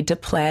just need to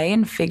play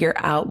and figure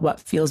out what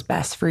feels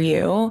best for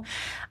you.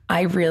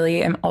 I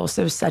really am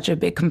also such a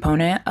big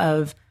component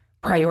of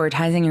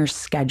prioritizing your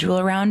schedule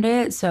around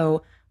it.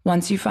 So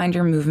once you find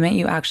your movement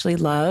you actually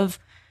love,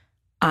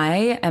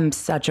 I am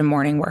such a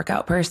morning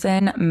workout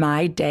person.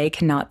 My day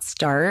cannot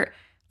start,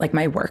 like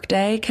my work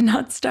day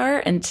cannot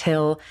start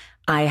until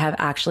I have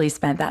actually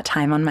spent that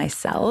time on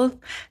myself.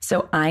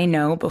 So I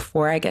know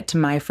before I get to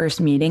my first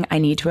meeting, I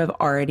need to have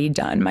already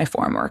done my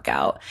form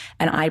workout.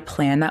 And I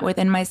plan that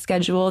within my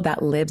schedule.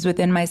 That lives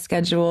within my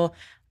schedule.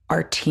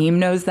 Our team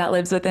knows that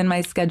lives within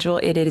my schedule.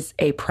 It is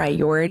a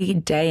priority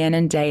day in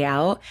and day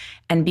out.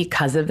 And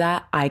because of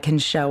that, I can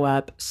show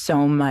up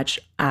so much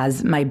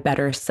as my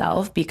better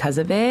self because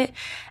of it.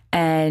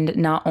 And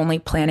not only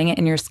planning it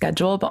in your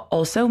schedule, but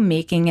also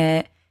making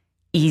it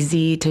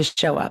easy to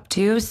show up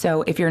to.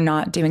 So if you're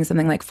not doing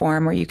something like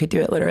form where you could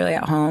do it literally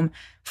at home,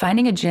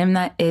 finding a gym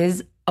that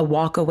is a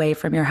walk away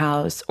from your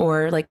house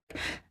or like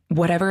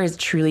whatever is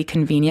truly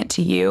convenient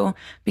to you.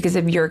 Because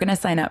if you're going to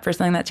sign up for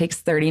something that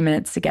takes 30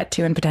 minutes to get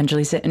to and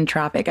potentially sit in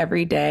traffic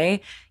every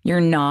day,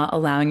 you're not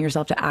allowing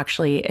yourself to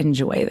actually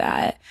enjoy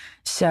that.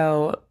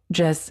 So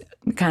just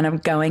kind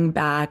of going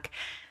back,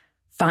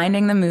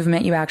 finding the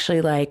movement you actually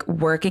like,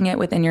 working it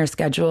within your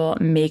schedule,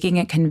 making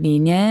it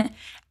convenient.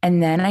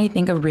 And then I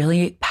think a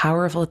really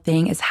powerful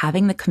thing is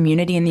having the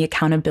community and the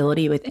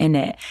accountability within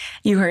it.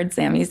 You heard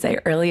Sammy say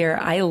earlier,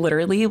 I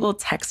literally will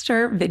text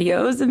her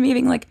videos of me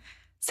being like,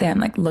 Sam,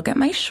 like, look at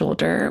my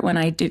shoulder when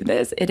I do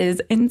this. It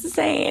is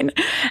insane.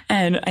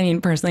 And I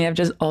mean, personally, I've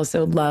just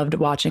also loved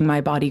watching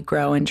my body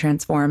grow and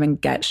transform and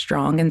get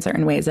strong in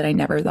certain ways that I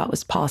never thought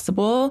was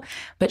possible.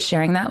 But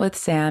sharing that with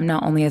Sam,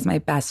 not only as my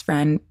best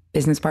friend,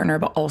 business partner,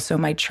 but also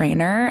my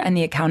trainer, and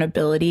the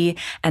accountability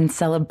and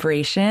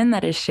celebration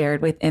that is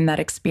shared within that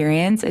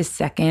experience is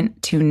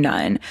second to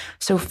none.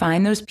 So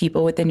find those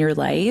people within your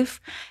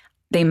life.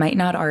 They might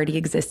not already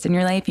exist in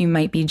your life. You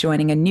might be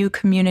joining a new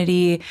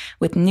community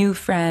with new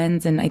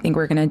friends. And I think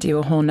we're going to do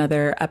a whole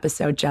nother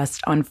episode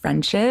just on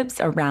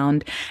friendships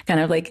around kind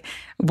of like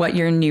what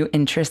your new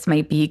interests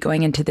might be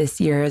going into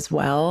this year as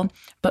well.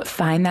 But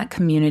find that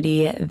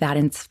community that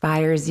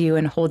inspires you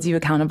and holds you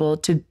accountable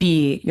to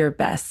be your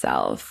best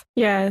self.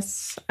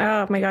 Yes.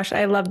 Oh my gosh,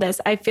 I love this.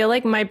 I feel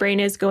like my brain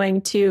is going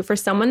to, for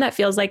someone that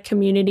feels like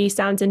community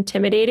sounds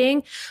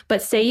intimidating,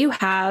 but say you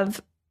have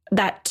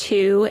that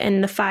 2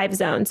 in the 5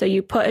 zone. So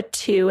you put a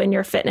 2 in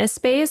your fitness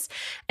space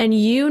and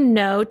you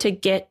know to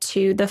get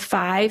to the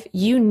 5,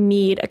 you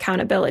need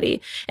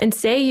accountability. And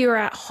say you're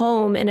at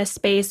home in a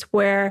space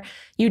where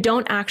you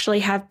don't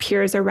actually have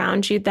peers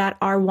around you that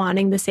are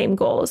wanting the same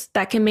goals.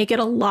 That can make it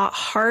a lot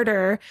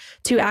harder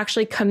to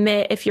actually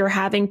commit if you're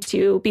having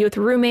to be with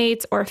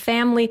roommates or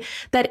family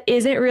that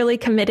isn't really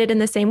committed in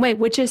the same way,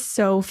 which is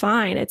so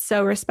fine. It's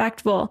so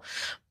respectful.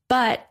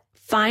 But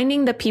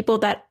finding the people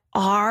that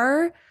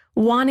are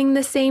wanting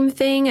the same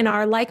thing and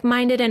are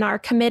like-minded and are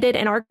committed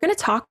and are going to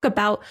talk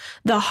about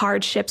the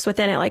hardships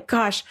within it. Like,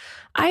 gosh,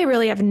 I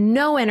really have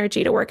no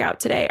energy to work out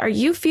today. Are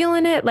you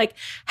feeling it? Like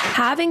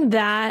having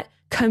that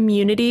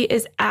community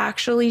is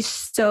actually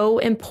so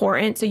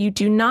important. So you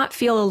do not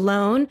feel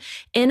alone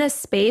in a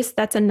space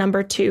that's a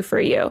number 2 for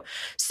you.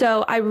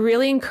 So I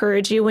really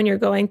encourage you when you're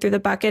going through the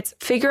buckets,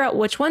 figure out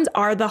which ones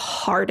are the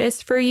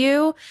hardest for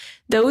you.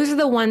 Those are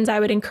the ones I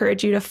would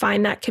encourage you to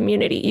find that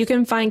community. You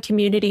can find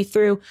community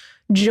through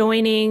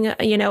joining,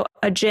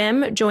 a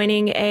gym,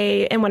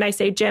 and when I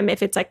say gym,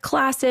 if it's like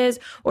classes,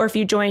 or if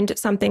you joined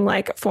something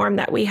like Form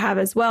that we have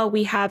as well,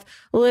 we have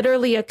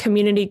literally a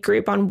community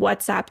group on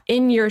WhatsApp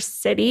in your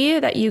city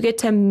that you get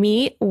to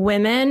meet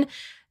women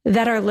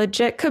that are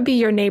legit, could be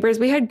your neighbors.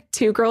 We had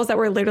 2 girls that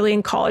were literally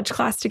in college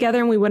class together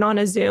and we went on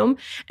a Zoom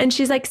and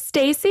she's like,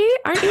 Stacy,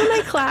 aren't you in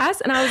my class?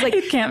 And I was like,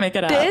 you can't make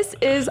it up. This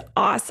is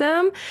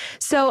awesome.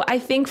 So I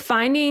think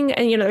finding,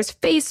 and there's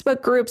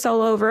Facebook groups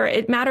all over.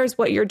 It matters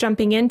what you're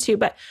jumping into,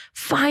 but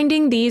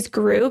finding these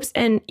groups,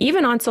 and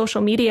even on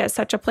social media is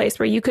such a place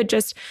where you could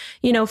just,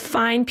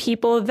 find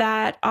people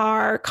that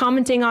are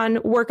commenting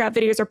on workout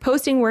videos or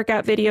posting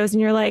workout videos. And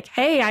you're like,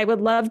 hey, I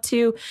would love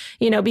to,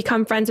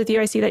 become friends with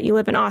you. I see that you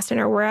live in Austin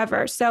or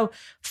wherever. So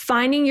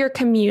finding your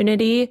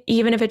community,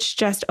 even if it's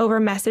just over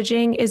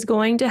messaging, is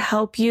going to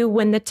help you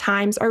when the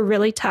times are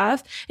really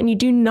tough and you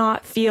do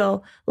not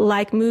feel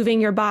like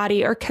moving your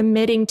body or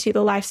committing to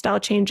the lifestyle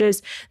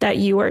changes that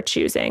you are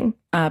choosing.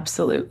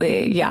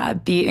 Absolutely. Yeah.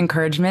 The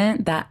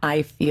encouragement that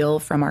I feel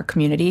from our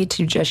community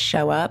to just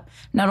show up,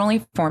 not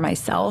only for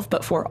myself,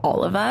 but for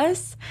all of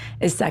us,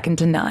 is second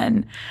to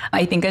none.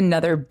 I think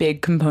another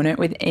big component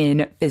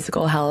within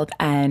physical health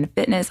and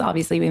fitness,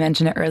 obviously we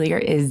mentioned it earlier,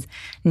 is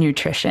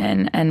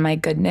nutrition. And my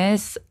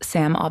goodness,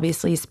 Sam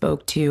obviously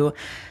spoke to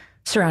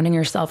surrounding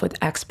yourself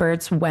with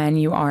experts when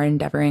you are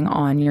endeavoring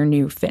on your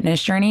new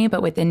fitness journey,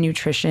 but within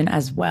nutrition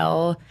as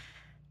well.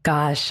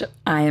 Gosh,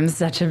 I am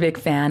such a big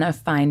fan of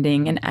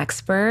finding an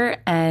expert,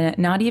 and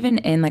not even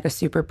in like a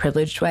super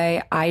privileged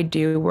way. I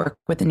do work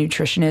with a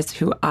nutritionist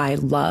who I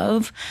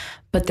love,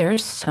 but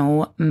there's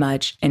so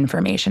much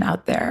information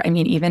out there. I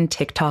mean, even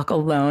TikTok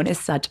alone is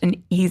such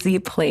an easy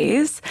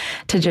place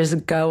to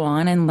just go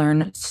on and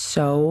learn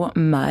so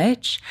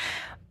much.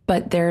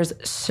 But there's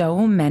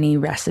so many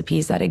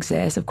recipes that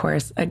exist. Of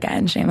course,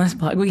 again, shameless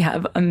plug, we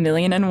have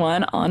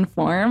 1,000,001 on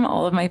Form,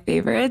 all of my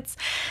favorites.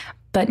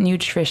 But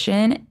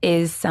nutrition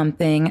is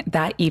something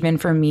that even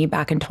for me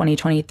back in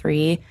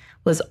 2023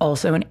 was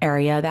also an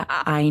area that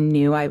I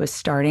knew I was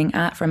starting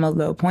at from a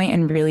low point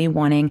and really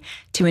wanting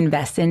to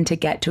invest in to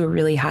get to a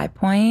really high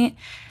point.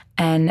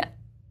 And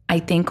I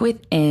think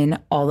within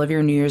all of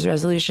your New Year's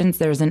resolutions,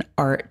 there's an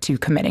art to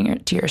committing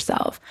to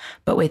yourself.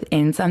 But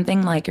within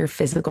something like your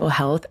physical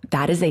health,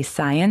 that is a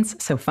science.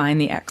 So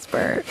find the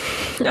expert.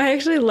 I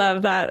actually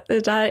love that.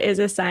 That is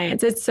a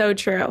science. It's so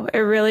true. It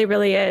really,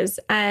 really is.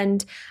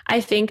 And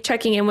I think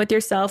checking in with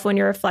yourself when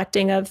you're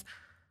reflecting of,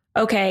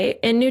 okay,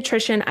 in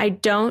nutrition, I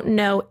don't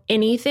know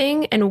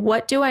anything. And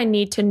what do I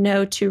need to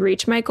know to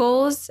reach my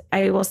goals?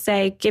 I will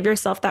say, give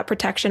yourself that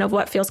protection of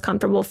what feels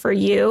comfortable for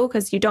you,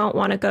 because you don't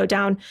want to go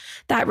down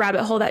that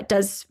rabbit hole that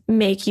does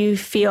make you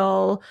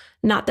feel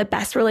not the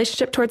best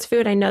relationship towards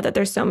food. I know that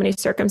there's so many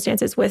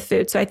circumstances with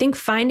food. So I think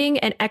finding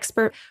an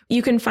expert,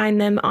 you can find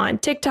them on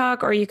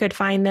TikTok, or you could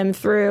find them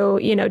through,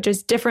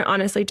 just different,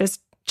 honestly, just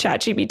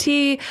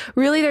ChatGPT.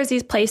 Really, there's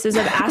these places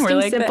of asking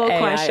like simple the AI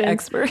questions.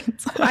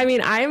 Experts. I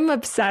mean, I'm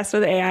obsessed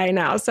with AI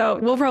now, so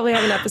we'll probably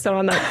have an episode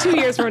on that 2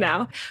 years from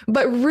now.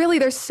 But really,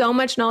 there's so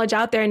much knowledge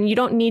out there, and you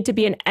don't need to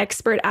be an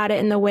expert at it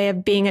in the way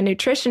of being a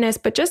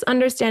nutritionist, but just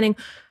understanding,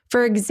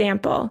 for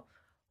example,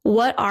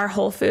 what are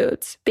whole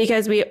foods?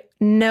 Because we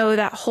know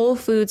that whole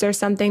foods are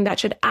something that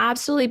should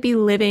absolutely be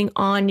living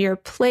on your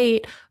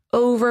plate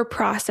over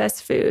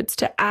processed foods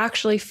to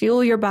actually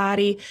fuel your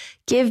body,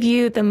 give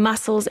you the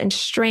muscles and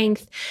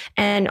strength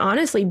and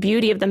honestly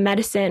beauty of the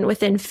medicine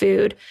within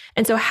food.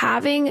 And so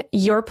having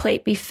your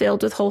plate be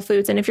filled with whole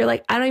foods, and if you're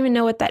like, I don't even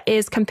know what that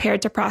is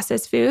compared to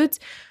processed foods,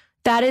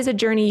 that is a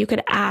journey you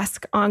could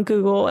ask on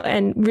Google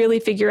and really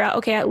figure out,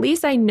 okay, at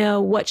least I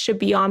know what should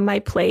be on my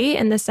plate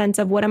in the sense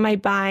of what am I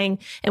buying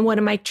and what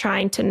am I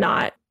trying to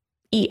not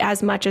eat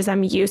as much as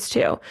I'm used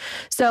to.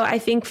 So I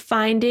think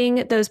finding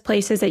those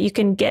places that you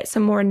can get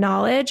some more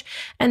knowledge.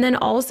 And then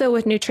also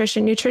with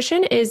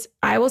nutrition is,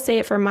 I will say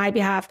it for my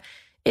behalf,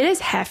 it is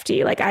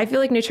hefty. Like I feel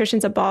like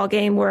nutrition's a ball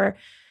game where,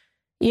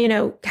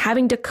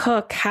 having to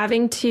cook,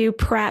 having to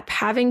prep,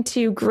 having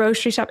to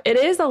grocery shop, it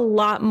is a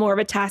lot more of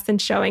a task than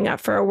showing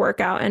up for a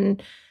workout.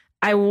 And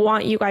I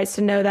want you guys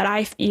to know that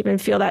I even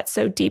feel that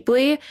so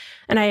deeply.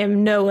 And I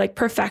am no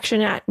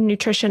perfection at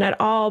nutrition at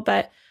all,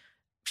 but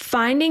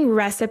finding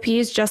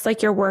recipes just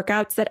like your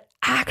workouts that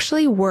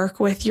actually work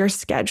with your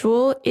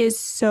schedule is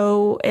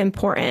so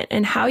important.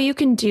 And how you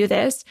can do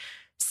this,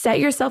 set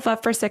yourself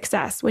up for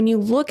success. When you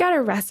look at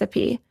a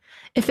recipe,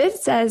 if it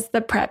says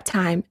the prep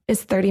time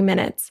is 30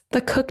 minutes,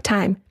 the cook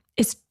time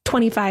is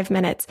 25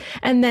 minutes,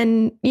 and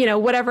then,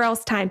 whatever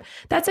else time,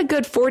 that's a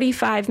good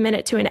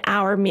 45-minute to an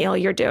hour meal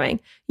you're doing.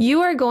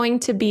 You are going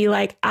to be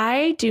like,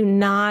 I do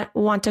not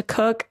want to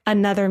cook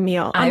another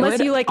meal unless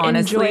you honestly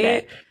enjoy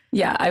it.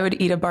 Yeah, I would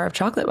eat a bar of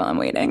chocolate while I'm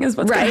waiting is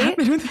what's going to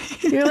happen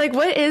with me. You're like,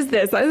 what is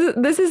this?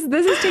 This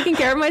is taking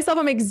care of myself.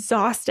 I'm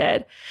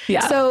exhausted.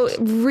 Yeah. So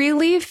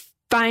really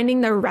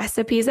finding the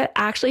recipes that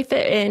actually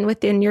fit in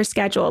within your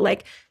schedule,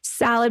 like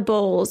salad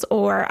bowls,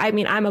 or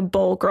I'm a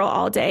bowl girl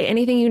all day.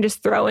 Anything you can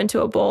just throw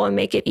into a bowl and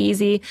make it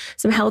easy.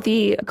 Some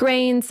healthy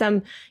grains,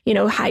 some,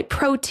 high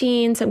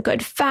protein, some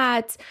good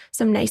fats,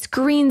 some nice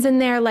greens in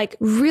there. Like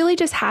really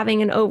just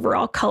having an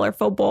overall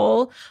colorful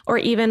bowl, or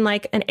even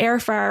like an air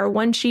fryer or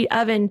one sheet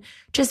oven,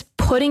 just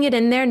putting it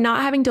in there,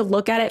 not having to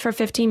look at it for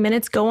 15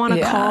 minutes, go on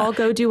a call,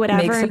 go do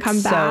whatever and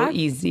come back. So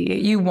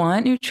easy. You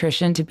want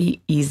nutrition to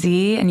be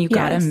easy, and you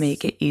got to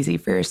make it easy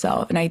for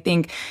yourself. And I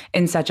think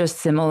in such a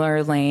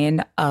similar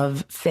lane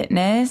of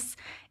fitness,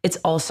 it's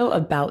also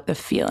about the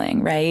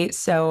feeling, right?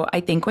 So I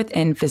think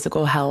within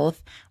physical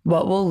health,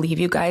 what we'll leave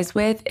you guys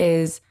with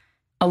is,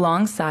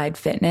 alongside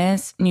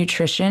fitness,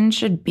 nutrition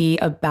should be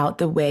about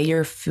the way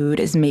your food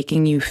is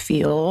making you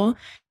feel.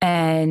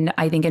 And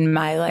I think in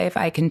my life,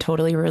 I can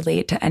totally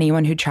relate to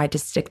anyone who tried to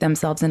stick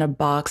themselves in a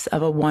box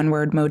of a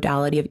one-word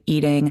modality of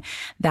eating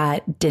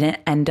that didn't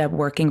end up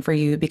working for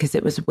you because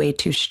it was way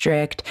too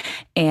strict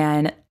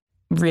and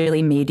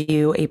really made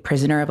you a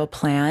prisoner of a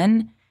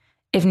plan.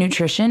 If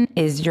nutrition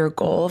is your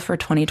goal for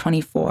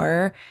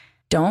 2024,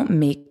 don't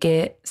make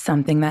it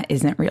something that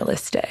isn't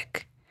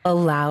realistic.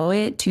 Allow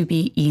it to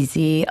be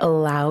easy.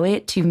 Allow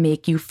it to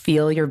make you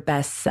feel your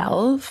best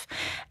self,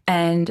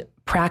 and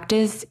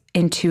practice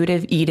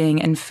intuitive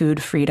eating and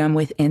food freedom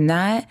within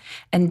that.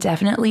 And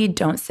definitely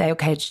don't say,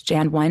 okay, it's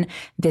Jan 1.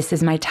 This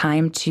is my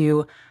time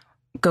to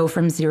go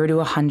from 0 to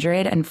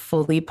 100 and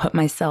fully put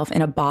myself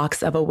in a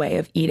box of a way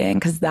of eating,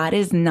 because that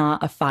is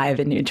not a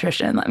 5 in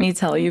nutrition. Let me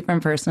tell you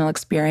from personal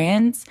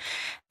experience.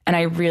 And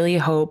I really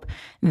hope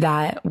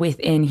that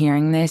within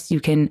hearing this, you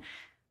can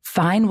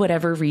find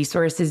whatever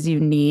resources you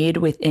need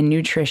within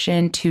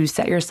nutrition to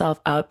set yourself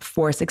up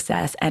for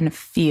success and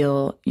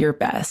feel your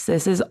best.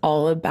 This is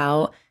all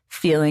about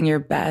feeling your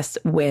best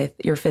with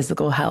your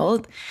physical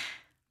health.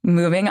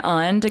 Moving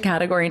on to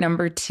category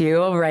number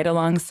 2, right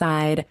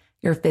alongside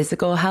your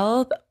physical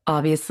health,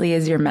 obviously,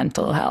 is your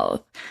mental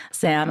health.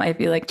 Sam, I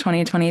feel like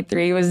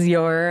 2023 was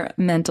your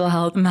mental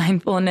health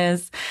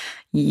mindfulness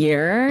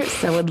year.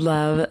 So would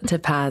love to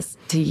pass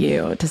to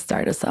you to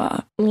start us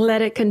off.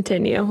 Let it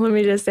continue. Let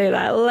me just say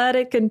that. Let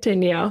it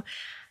continue.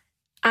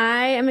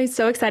 I am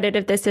so excited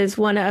if this is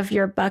one of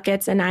your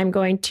buckets, and I'm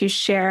going to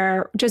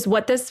share just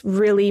what this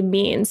really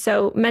means.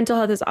 So mental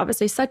health is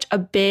obviously such a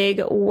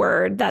big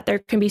word that there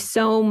can be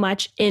so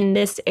much in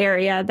this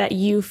area that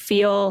you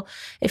feel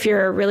if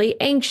you're really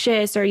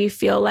anxious or you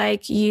feel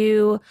like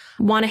you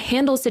want to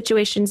handle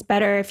situations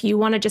better, if you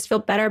want to just feel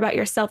better about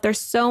yourself, there's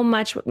so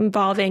much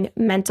involving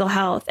mental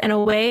health. And a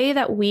way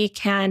that we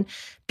can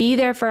be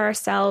there for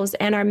ourselves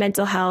and our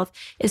mental health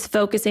is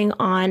focusing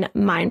on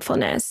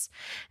mindfulness.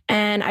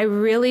 And I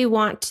really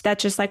want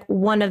that's just like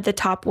one of the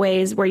top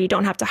ways where you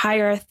don't have to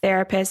hire a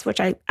therapist, which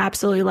I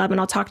absolutely love. And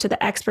I'll talk to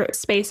the expert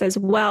space as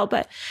well.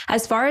 But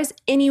as far as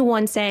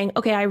anyone saying,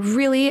 okay, I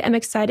really am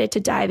excited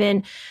to dive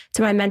in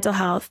to my mental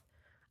health,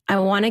 I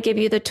want to give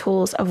you the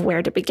tools of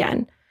where to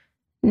begin.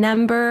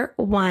 Number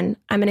one,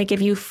 I'm going to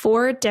give you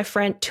 4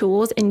 different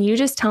tools and you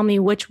just tell me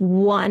which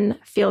one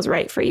feels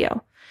right for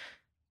you.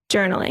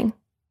 Journaling,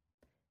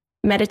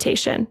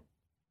 meditation,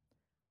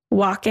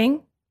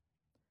 walking,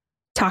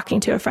 talking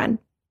to a friend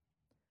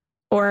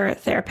or a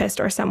therapist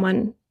or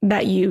someone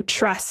that you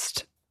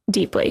trust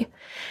deeply.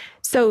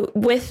 So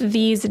with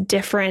these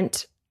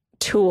different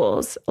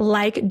tools,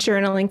 like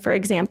journaling, for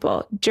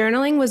example,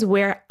 journaling was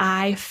where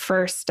I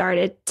first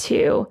started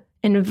to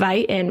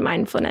invite in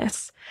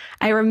mindfulness.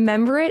 I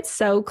remember it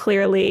so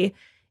clearly.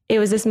 It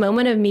was this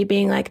moment of me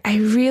being like, I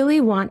really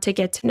want to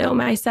get to know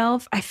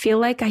myself. I feel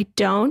like I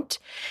don't.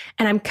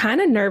 And I'm kind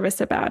of nervous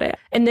about it.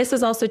 And this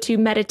was also too,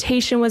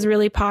 meditation was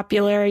really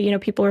popular. You know,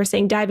 people were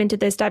saying, dive into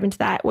this, dive into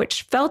that,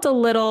 which felt a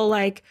little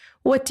like,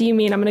 what do you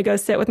mean? I'm going to go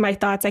sit with my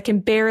thoughts. I can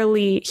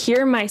barely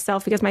hear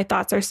myself because my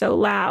thoughts are so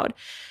loud.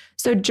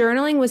 So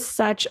journaling was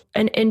such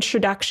an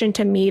introduction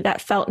to me that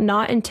felt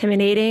not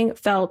intimidating,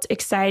 felt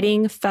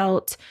exciting,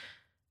 felt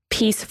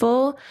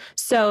peaceful.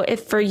 So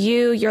if for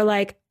you, you're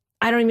like,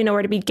 I don't even know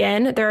where to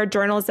begin. There are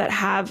journals that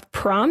have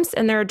prompts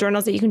and there are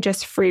journals that you can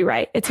just free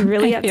write. It's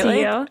really up to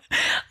you.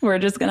 We're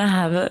just going to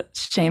have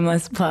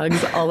shameless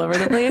plugs all over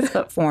the place,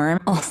 but Form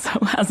also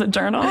has a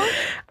journal.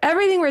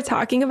 Everything we're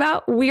talking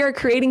about, we are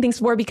creating things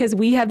for because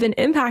we have been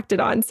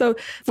impacted on. So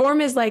Form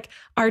is like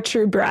our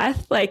true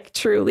breath, like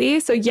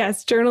truly. So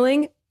yes,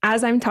 journaling,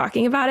 as I'm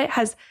talking about it,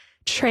 has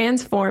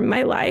transformed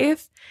my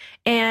life.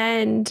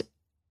 And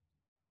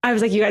I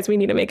was like, you guys, we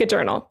need to make a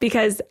journal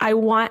because I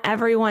want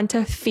everyone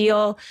to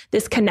feel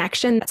this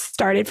connection that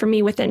started for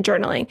me within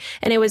journaling.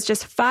 And it was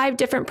just 5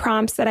 different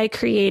prompts that I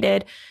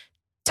created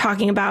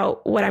talking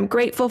about what I'm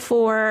grateful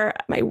for,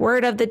 my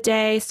word of the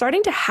day,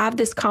 starting to have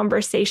this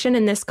conversation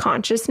and this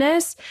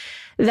consciousness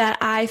that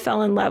I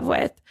fell in love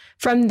with.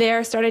 From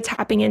there, started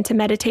tapping into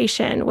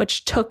meditation,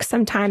 which took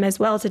some time as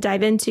well to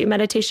dive into.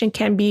 Meditation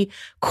can be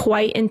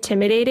quite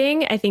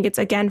intimidating. I think it's,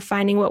 again,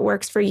 finding what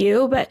works for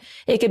you, but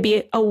it could be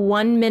a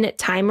 1-minute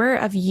timer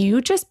of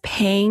you just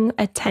paying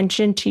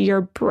attention to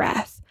your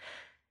breath.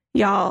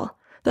 Y'all,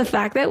 the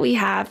fact that we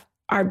have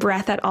our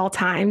breath at all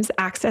times,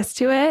 access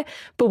to it,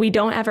 but we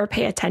don't ever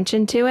pay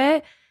attention to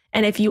it.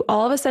 And if you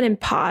all of a sudden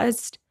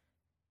paused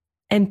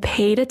and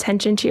paid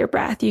attention to your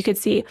breath, you could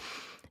see,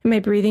 am I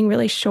breathing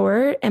really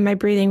short? Am I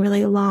breathing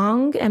really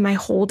long? Am I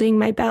holding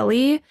my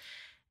belly?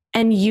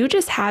 And you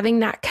just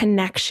having that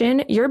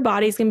connection, your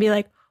body's going to be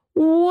like,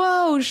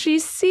 whoa, she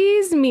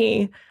sees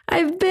me.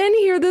 I've been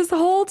here this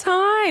whole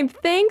time.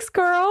 Thanks,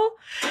 girl.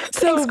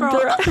 Thanks,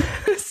 girl.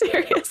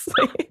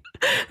 Seriously,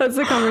 that's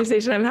the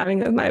conversation I'm having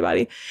with my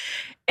body.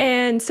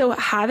 And so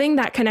having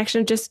that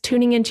connection, just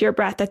tuning into your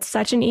breath, that's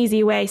such an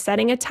easy way,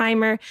 setting a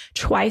timer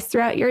twice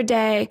throughout your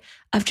day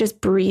of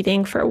just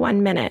breathing for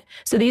 1 minute.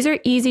 So these are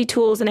easy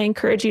tools, and I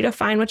encourage you to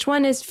find which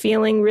one is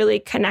feeling really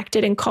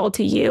connected and called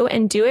to you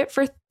and do it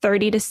for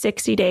 30 to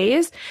 60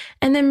 days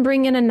and then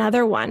bring in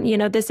another one. You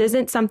know, this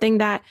isn't something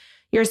that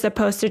you're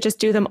supposed to just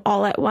do them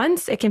all at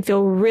once. It can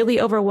feel really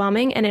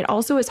overwhelming. And it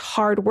also is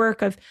hard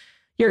work of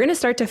you're going to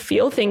start to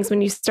feel things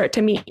when you start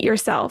to meet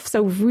yourself.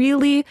 So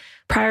really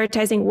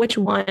prioritizing which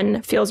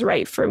one feels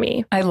right for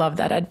me. I love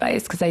that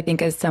advice because I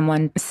think as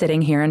someone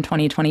sitting here in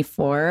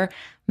 2024,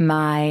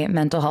 my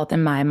mental health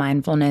and my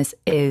mindfulness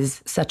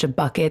is such a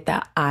bucket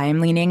that I'm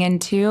leaning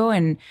into.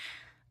 And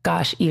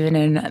gosh, even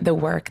in the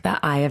work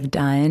that I have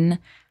done,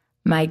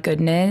 my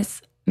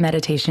goodness,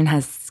 meditation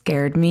has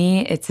scared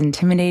me. It's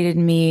intimidated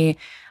me.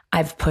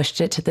 I've pushed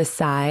it to the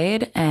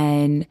side,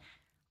 and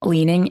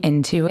leaning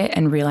into it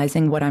and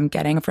realizing what I'm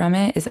getting from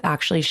it is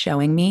actually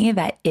showing me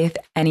that if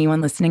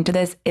anyone listening to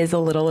this is a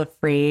little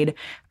afraid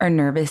or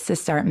nervous to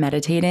start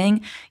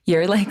meditating,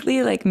 you're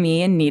likely like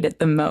me and need it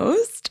the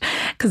most.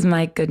 Because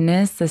my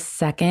goodness, the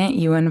second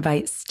you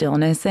invite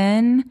stillness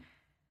in,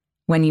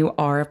 when you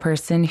are a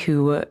person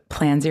who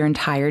plans your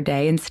entire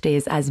day and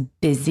stays as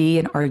busy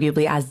and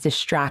arguably as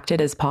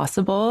distracted as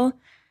possible,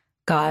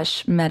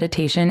 gosh,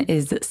 meditation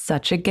is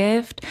such a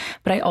gift.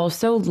 But I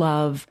also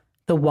love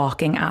the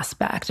walking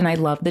aspect. And I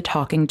love the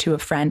talking to a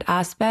friend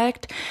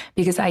aspect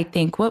because I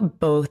think what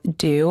both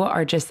do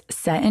are just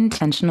set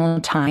intentional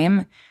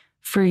time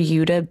for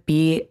you to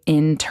be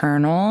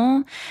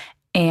internal.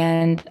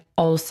 And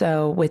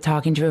also with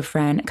talking to a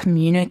friend,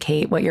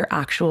 communicate what your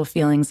actual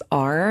feelings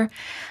are.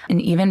 And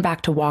even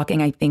back to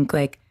walking, I think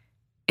like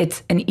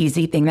it's an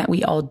easy thing that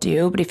we all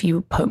do. But if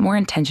you put more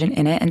intention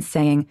in it and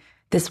saying,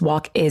 this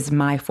walk is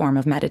my form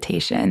of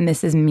meditation,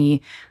 this is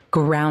me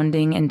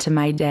grounding into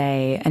my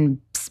day and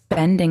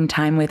spending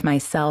time with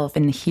myself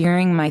and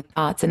hearing my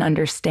thoughts and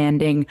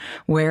understanding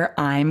where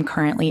I'm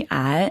currently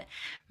at,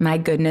 my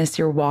goodness,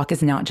 your walk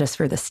is not just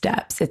for the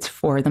steps. It's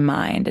for the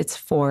mind. It's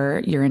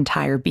for your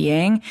entire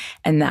being.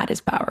 And that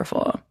is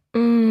powerful.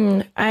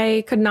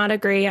 I could not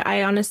agree.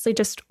 I honestly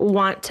just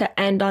want to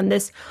end on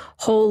this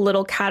whole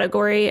little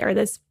category or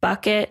this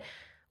bucket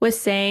with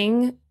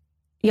saying,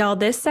 y'all,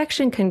 this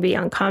section can be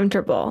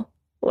uncomfortable.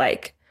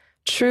 Like,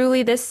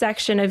 truly, this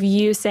section of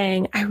you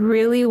saying, I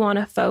really want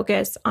to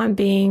focus on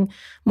being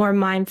more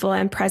mindful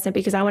and present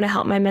because I want to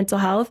help my mental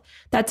health.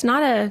 That's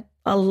not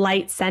a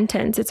light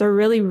sentence. It's a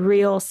really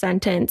real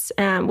sentence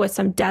with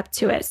some depth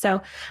to it.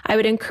 So I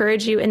would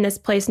encourage you in this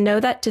place,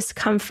 know that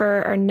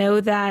discomfort or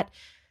know that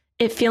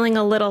it feeling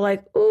a little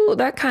like, ooh,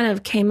 that kind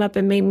of came up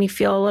and made me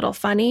feel a little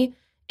funny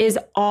is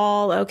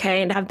all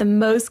okay. And have the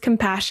most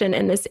compassion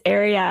in this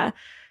area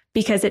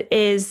because it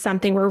is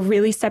something we're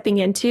really stepping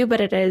into,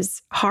 but it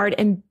is hard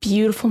and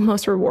beautiful,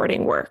 most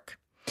rewarding work.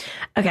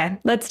 Okay,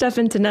 let's step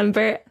into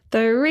number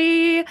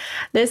 3.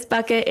 This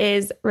bucket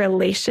is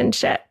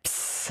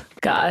relationships.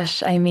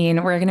 Gosh, I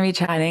mean, we're going to be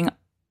chatting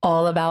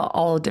all about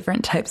all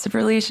different types of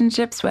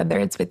relationships, whether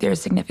it's with your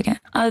significant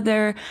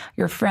other,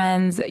 your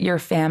friends, your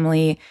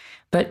family.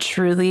 But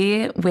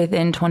truly,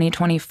 within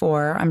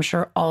 2024, I'm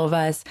sure all of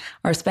us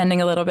are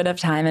spending a little bit of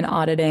time in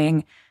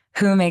auditing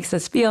who makes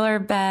us feel our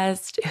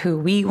best, who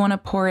we want to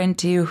pour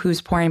into,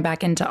 who's pouring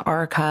back into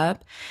our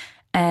cup.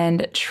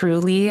 And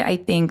truly, I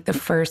think the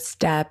first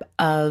step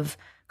of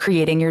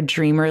creating your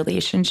dream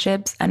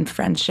relationships and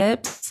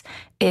friendships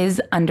is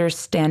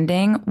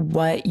understanding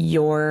what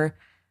your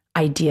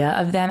idea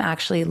of them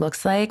actually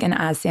looks like. And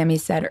as Sammy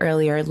said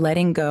earlier,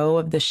 letting go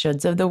of the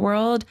shoulds of the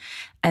world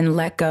and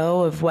let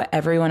go of what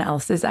everyone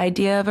else's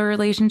idea of a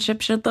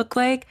relationship should look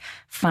like,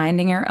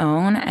 finding your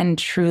own and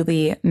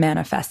truly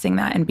manifesting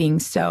that and being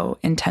so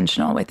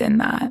intentional within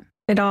that.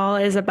 It all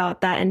is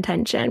about that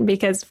intention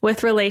because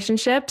with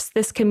relationships,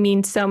 this can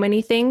mean so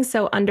many things.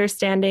 So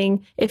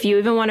understanding, if you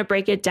even want to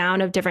break it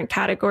down of different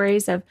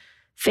categories of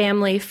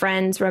family,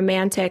 friends,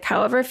 romantic,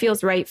 however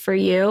feels right for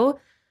you,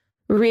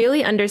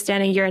 really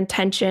understanding your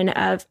intention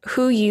of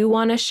who you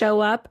want to show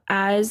up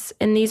as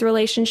in these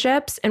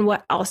relationships and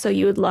what also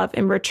you would love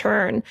in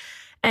return.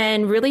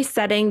 And really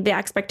setting the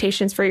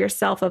expectations for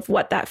yourself of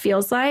what that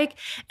feels like.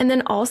 And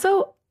then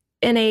also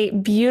in a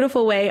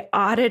beautiful way,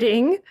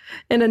 auditing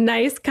in a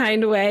nice,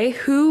 kind way,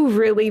 who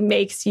really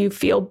makes you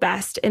feel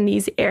best in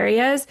these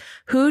areas?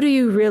 Who do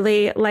you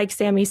really, like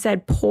Sammy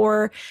said,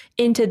 pour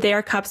into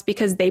their cups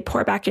because they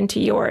pour back into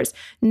yours?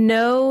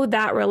 Know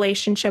that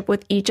relationship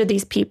with each of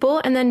these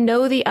people, and then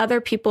know the other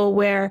people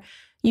where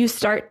you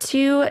start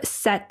to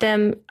set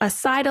them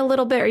aside a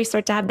little bit, or you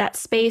start to have that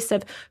space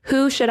of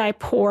who should I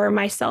pour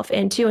myself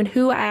into and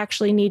who I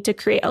actually need to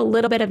create a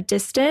little bit of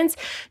distance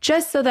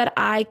just so that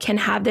I can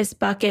have this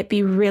bucket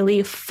be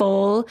really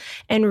full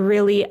and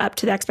really up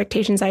to the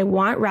expectations I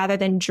want rather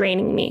than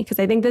draining me. Because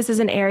I think this is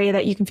an area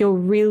that you can feel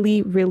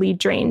really, really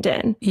drained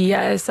in.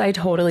 Yes, I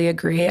totally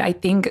agree. I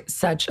think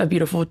such a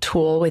beautiful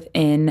tool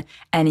within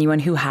anyone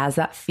who has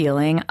that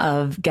feeling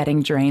of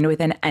getting drained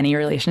within any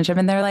relationship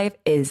in their life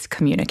is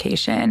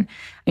communication. I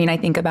mean, I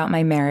think about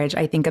my marriage.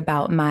 I think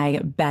about my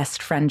best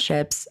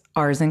friendships,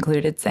 ours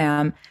included,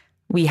 Sam.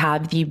 We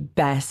have the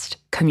best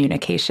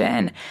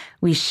communication.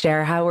 We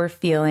share how we're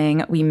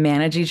feeling. We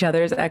manage each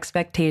other's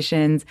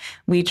expectations.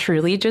 We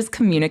truly just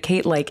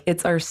communicate like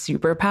it's our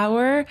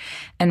superpower.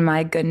 And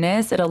my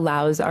goodness, it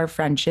allows our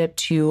friendship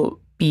to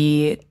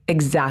be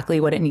exactly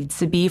what it needs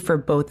to be for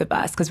both of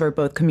us because we're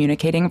both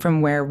communicating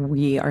from where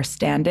we are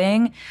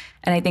standing.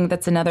 And I think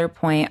that's another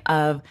point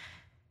of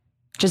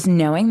just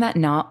knowing that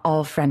not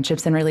all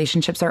friendships and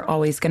relationships are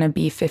always going to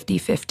be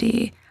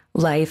 50-50.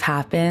 Life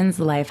happens.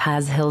 Life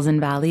has hills and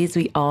valleys.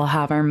 We all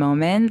have our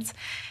moments.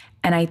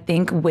 And I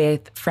think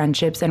with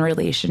friendships and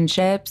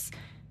relationships,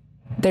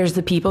 there's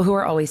the people who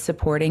are always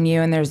supporting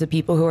you and there's the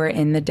people who are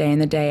in the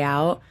day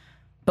out.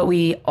 But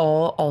we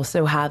all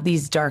also have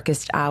these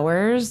darkest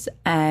hours.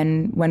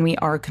 And when we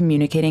are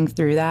communicating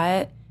through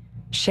that,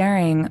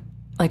 sharing,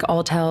 like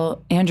I'll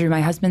tell Andrew,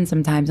 my husband,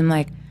 sometimes I'm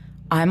like,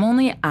 I'm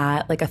only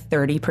at like a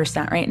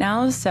 30% right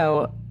now.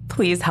 So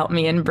please help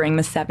me and bring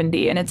the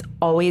 70. And it's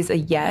always a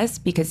yes,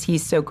 because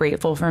he's so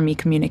grateful for me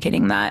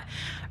communicating that.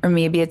 Or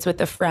maybe it's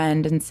with a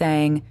friend and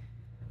saying,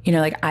 you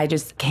know, like, I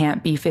just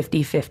can't be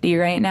 50-50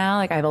 right now.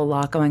 Like I have a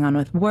lot going on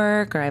with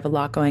work, or I have a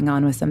lot going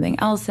on with something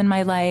else in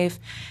my life.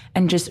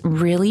 And just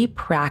really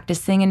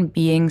practicing and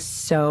being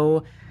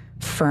so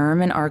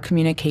firm in our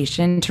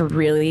communication to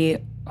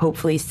really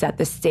hopefully set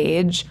the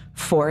stage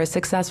for a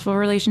successful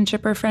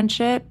relationship or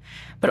friendship,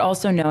 but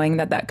also knowing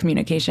that that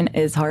communication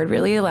is hard,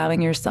 really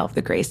allowing yourself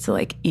the grace to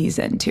like ease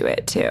into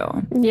it too.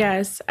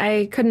 Yes,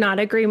 I could not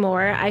agree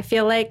more. I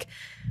feel like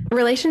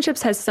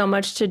relationships has so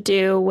much to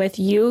do with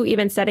you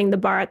even setting the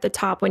bar at the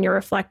top when you're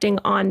reflecting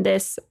on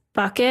this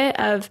bucket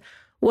of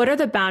what are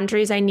the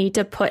boundaries I need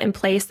to put in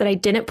place that I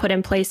didn't put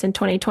in place in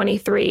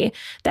 2023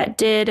 that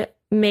did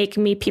make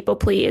me people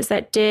please,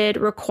 that did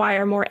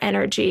require more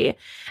energy.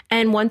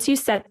 And once you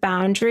set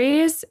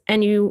boundaries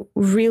and you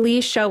really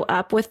show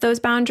up with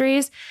those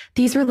boundaries,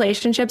 these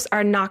relationships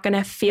are not going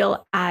to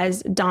feel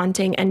as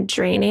daunting and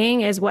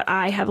draining as what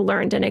I have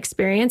learned and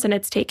experienced. And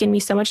it's taken me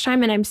so much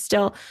time, and I'm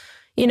still,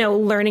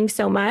 learning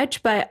so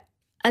much. But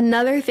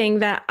another thing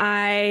that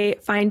I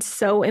find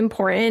so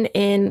important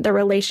in the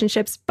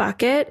relationships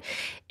bucket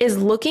is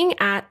looking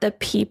at the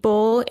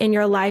people in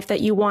your life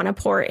that you want to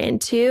pour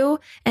into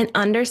and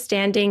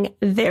understanding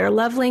their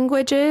love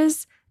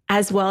languages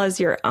as well as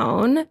your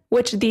own,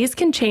 which these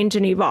can change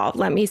and evolve.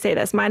 Let me say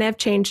this, mine have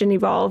changed and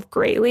evolved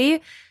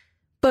greatly,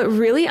 but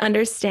really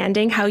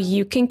understanding how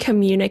you can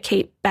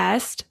communicate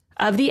best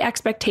of the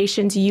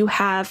expectations you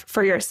have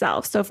for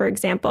yourself. So for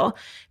example,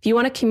 if you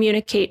want to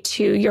communicate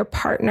to your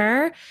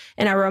partner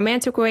in a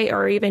romantic way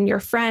or even your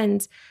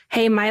friends,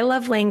 hey, my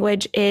love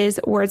language is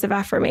words of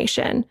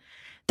affirmation.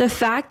 The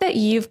fact that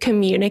you've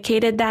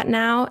communicated that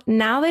now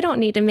they don't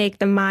need to make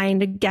the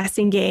mind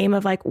guessing game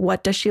of like,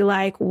 what does she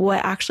like?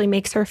 What actually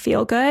makes her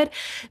feel good?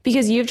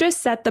 Because you've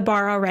just set the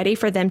bar already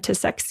for them to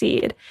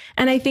succeed.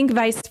 And I think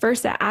vice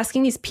versa,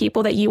 asking these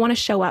people that you want to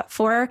show up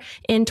for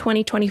in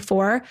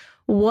 2024,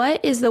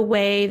 what is the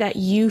way that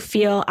you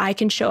feel I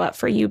can show up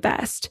for you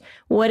best?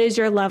 What is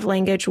your love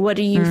language? What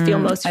do you feel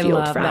most fueled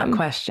from? I love that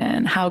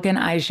question. How can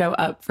I show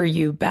up for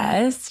you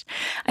best?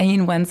 I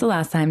mean, when's the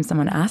last time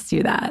someone asked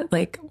you that?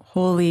 Like,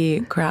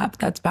 holy crap,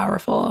 that's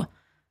powerful.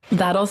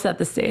 That'll set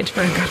the stage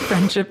for a good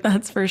friendship,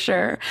 that's for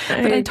sure.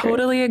 But I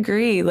totally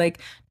agree. Like,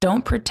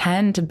 don't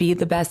pretend to be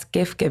the best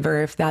gift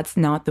giver if that's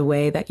not the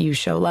way that you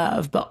show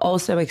love, but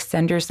also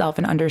extend yourself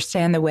and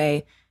understand the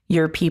way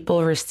your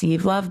people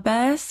receive love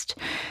best,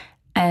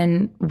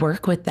 and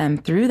work with them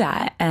through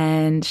that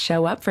and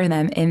show up for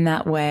them in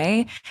that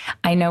way.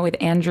 I know with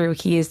Andrew,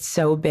 he is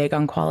so big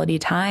on quality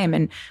time,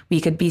 and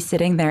we could be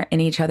sitting there in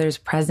each other's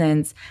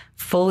presence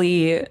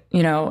fully,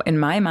 in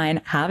my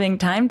mind, having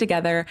time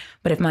together.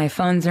 But if my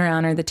phone's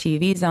around or the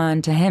TV's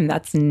on, to him,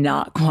 that's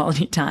not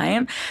quality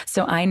time.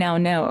 So I now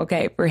know,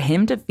 okay, for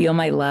him to feel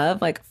my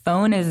love, like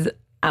phone is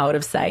out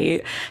of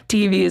sight,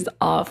 TV is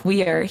off.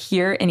 We are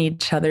here in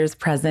each other's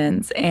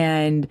presence.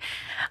 And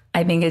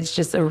I think it's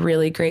just a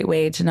really great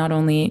way to not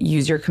only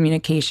use your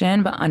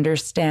communication, but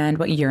understand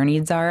what your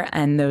needs are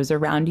and those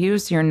around you.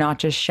 So you're not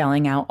just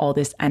shelling out all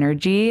this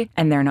energy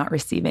and they're not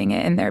receiving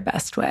it in their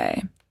best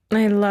way.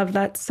 I love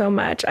that so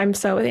much. I'm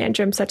so with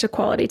Andrew. I'm such a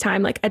quality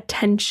time, like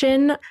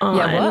attention on.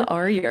 Yeah, what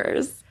are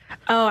yours?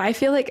 Oh, I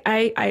feel like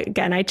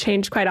I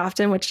change quite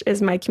often, which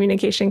is my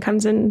communication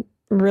comes in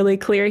really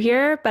clear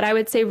here. But I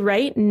would say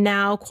right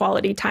now,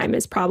 quality time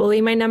is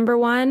probably my number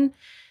one.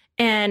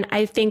 And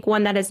I think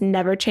one that has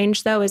never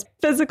changed, though, is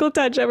physical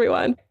touch,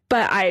 everyone.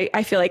 But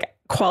I feel like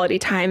quality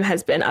time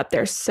has been up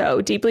there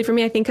so deeply for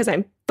me. I think because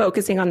I'm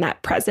focusing on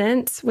that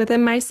presence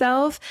within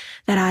myself,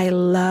 that I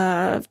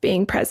love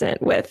being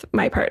present with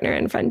my partner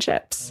in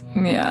friendships.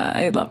 Yeah,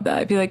 I love that.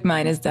 I feel like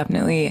mine is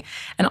definitely,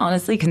 and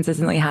honestly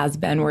consistently has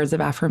been, words of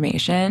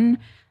affirmation. And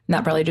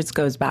that probably just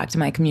goes back to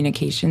my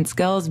communication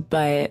skills.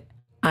 But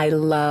I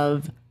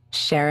love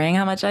sharing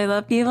how much I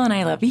love people, and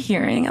I love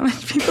hearing how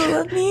much people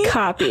love me.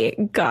 Copy.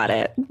 Got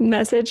it.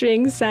 Message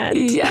being sent.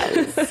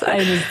 Yes.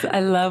 I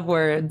love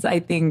words. I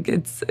think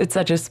it's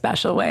such a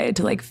special way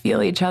to like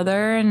feel each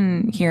other,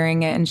 and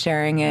hearing it and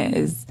sharing it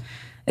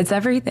it's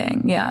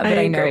everything. Yeah. But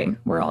I know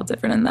we're all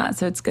different in that.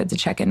 So it's good to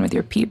check in with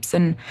your peeps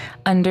and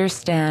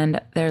understand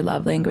their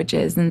love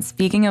languages. And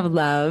speaking of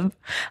love,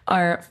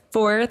 our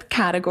fourth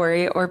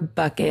category or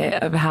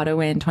bucket of how to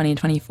win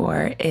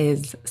 2024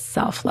 is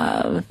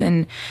self-love.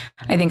 And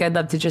I think I'd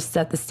love to just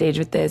set the stage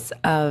with this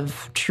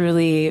of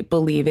truly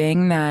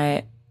believing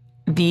that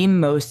the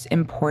most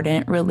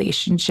important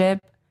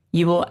relationship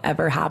you will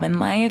ever have in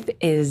life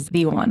is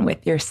the one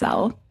with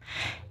yourself.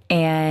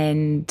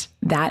 And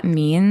that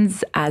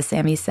means, as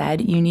Sammy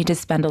said, you need to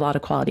spend a lot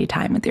of quality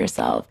time with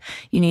yourself.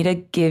 You need to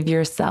give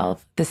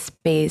yourself the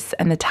space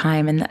and the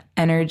time and the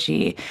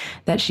energy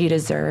that she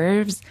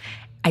deserves.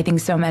 I think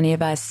so many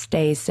of us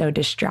stay so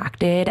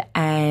distracted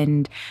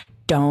and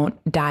don't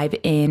dive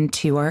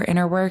into our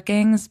inner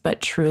workings. But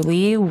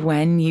truly,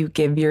 when you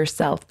give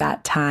yourself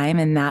that time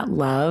and that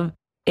love,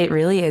 it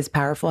really is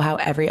powerful how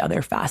every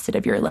other facet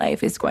of your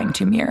life is going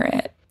to mirror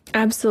it.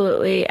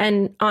 Absolutely.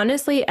 And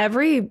honestly,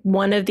 every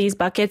one of these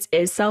buckets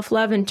is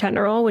self-love in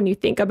general. When you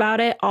think about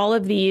it, all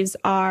of these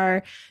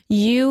are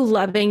you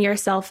loving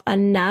yourself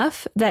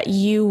enough that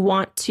you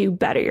want to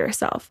better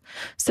yourself.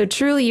 So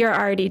truly, you're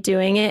already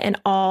doing it in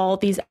all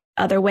these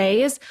other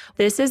ways.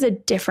 This is a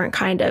different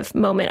kind of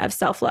moment of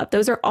self-love.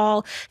 Those are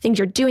all things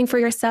you're doing for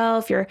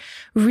yourself. You're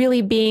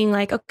really being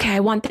like, okay, I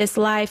want this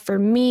life for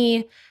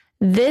me.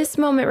 This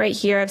moment right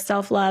here of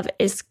self-love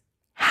is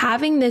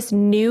having this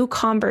new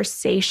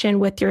conversation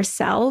with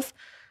yourself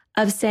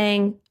of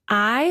saying,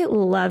 I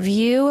love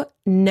you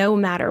no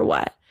matter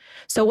what.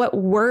 So what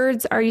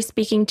words are you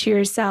speaking to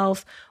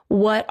yourself?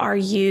 what are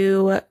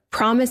you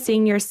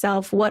promising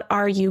yourself? What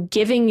are you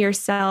giving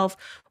yourself?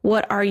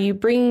 What are you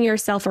bringing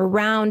yourself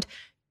around?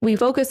 We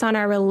focus on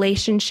our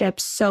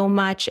relationships so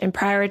much and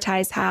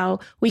prioritize how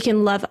we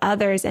can love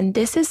others. And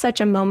this is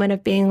such a moment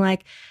of being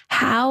like,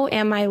 how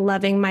am I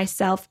loving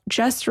myself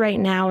just right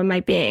now in my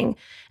being?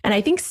 And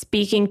I think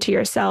speaking to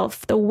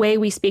yourself, the way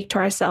we speak to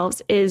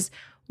ourselves is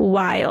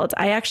wild.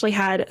 I actually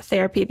had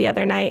therapy the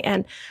other night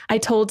and I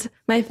told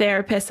my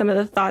therapist some of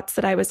the thoughts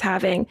that I was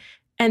having,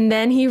 and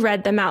then he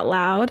read them out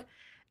loud.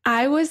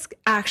 I was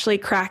actually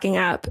cracking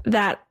up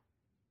that,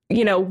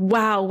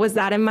 wow, was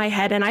that in my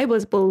head? And I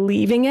was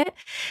believing it.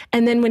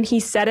 And then when he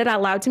said it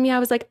out loud to me, I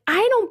was like,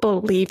 I don't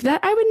believe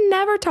that. I would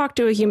never talk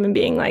to a human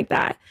being like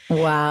that.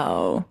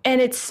 Wow. And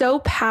it's so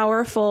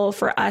powerful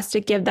for us to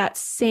give that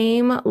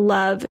same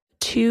love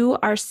to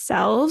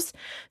ourselves.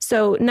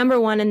 So number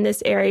one in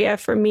this area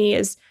for me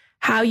is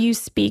how you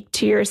speak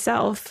to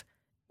yourself.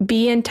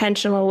 Be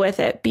intentional with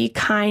it. Be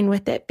kind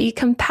with it. Be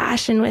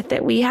compassionate with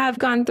it. We have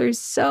gone through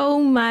so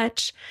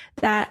much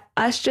that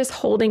us just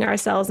holding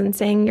ourselves and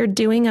saying, you're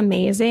doing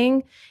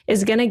amazing,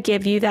 is going to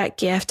give you that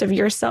gift of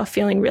yourself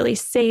feeling really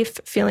safe,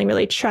 feeling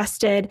really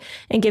trusted,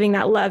 and giving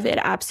that love it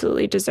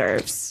absolutely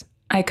deserves.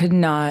 I could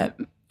not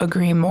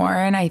agree more.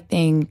 And I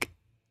think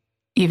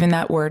even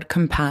that word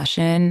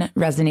compassion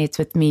resonates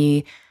with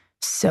me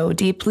so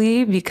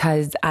deeply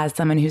because as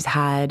someone who's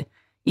had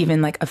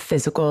even like a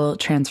physical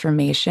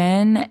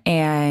transformation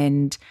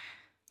and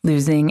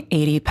losing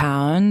 80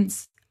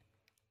 pounds,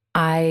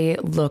 I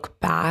look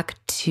back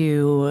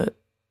to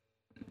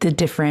the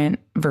different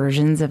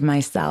versions of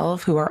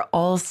myself who are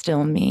all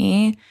still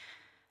me.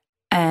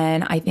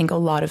 And I think a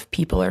lot of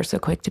people are so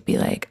quick to be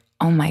like,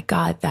 oh my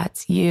God,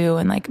 that's you,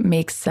 and like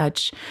make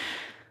such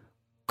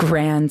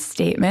grand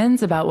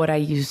statements about what I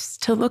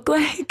used to look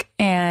like.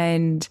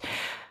 And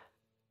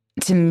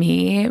to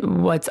me,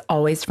 what's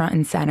always front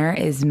and center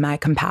is my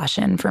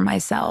compassion for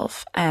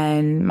myself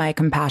and my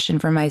compassion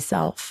for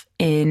myself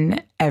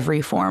in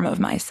every form of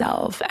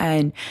myself.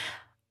 And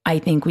I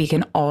think we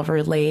can all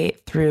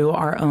relate through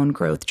our own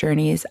growth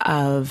journeys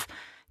of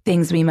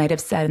things we might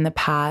have said in the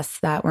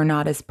past that we're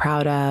not as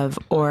proud of,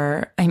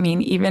 or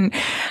even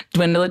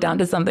dwindle it down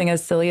to something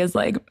as silly as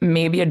like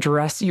maybe a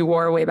dress you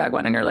wore way back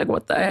when and you're like,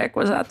 what the heck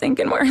was I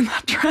thinking wearing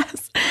that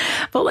dress?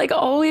 But like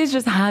always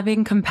just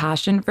having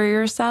compassion for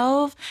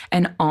yourself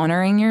and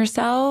honoring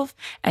yourself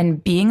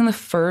and being the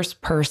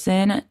first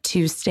person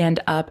to stand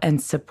up and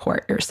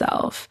support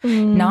yourself,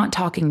 not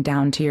talking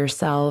down to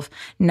yourself,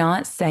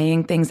 not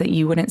saying things that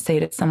you wouldn't say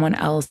to someone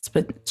else,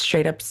 but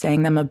straight up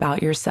saying them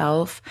about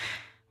yourself.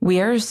 We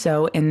are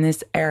so in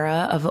this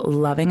era of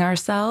loving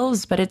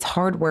ourselves, but it's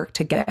hard work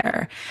to get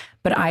there.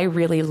 But I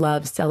really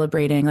love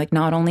celebrating, like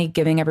not only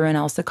giving everyone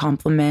else a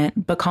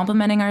compliment, but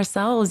complimenting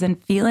ourselves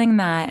and feeling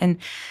that and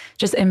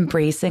just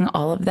embracing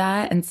all of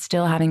that and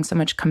still having so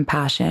much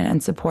compassion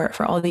and support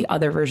for all the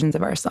other versions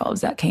of ourselves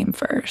that came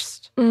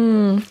first.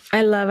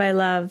 I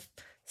love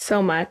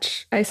so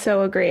much. I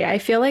so agree. I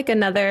feel like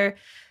another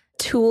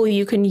tool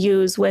you can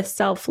use with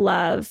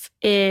self-love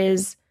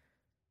is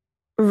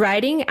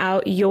writing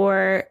out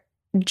your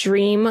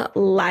dream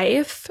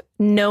life,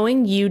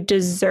 knowing you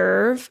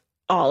deserve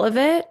all of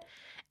it.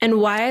 And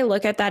why I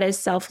look at that as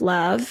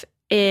self-love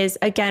is,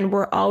 again,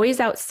 we're always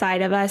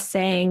outside of us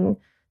saying,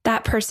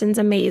 that person's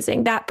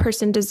amazing, that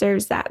person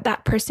deserves that,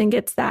 that person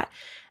gets that.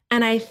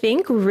 And I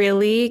think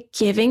really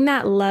giving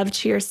that love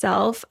to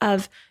yourself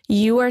of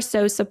you are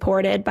so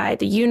supported by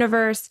the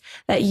universe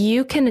that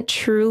you can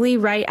truly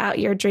write out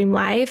your dream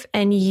life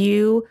and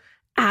you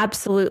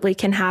absolutely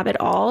can have it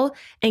all.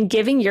 And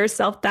giving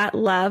yourself that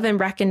love and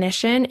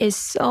recognition is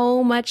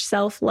so much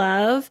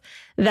self-love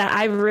that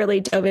I've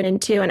really dove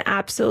into and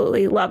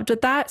absolutely loved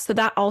with that. So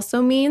that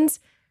also means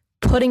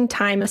putting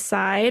time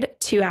aside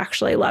to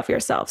actually love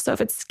yourself. So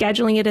if it's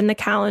scheduling it in the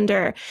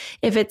calendar,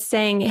 if it's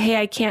saying, hey,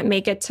 I can't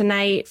make it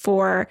tonight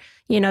for,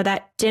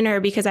 that dinner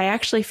because I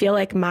actually feel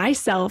like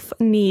myself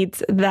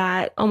needs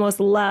that almost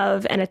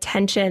love and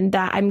attention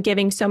that I'm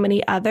giving so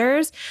many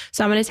others.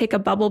 So I'm going to take a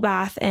bubble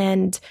bath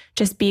and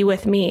just be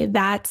with me.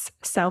 That's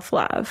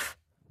self-love.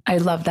 I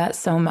love that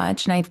so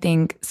much. And I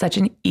think such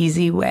an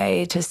easy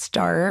way to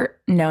start,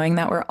 knowing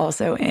that we're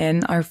also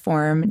in our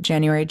Form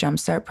January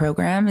Jumpstart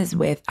program, is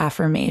with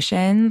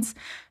affirmations.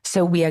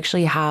 So we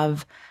actually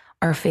have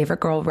our favorite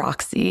girl,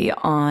 Roxy,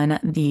 on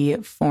the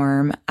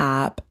Form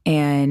app,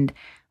 and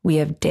we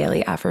have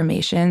daily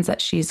affirmations that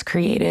she's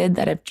created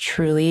that have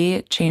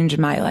truly changed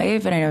my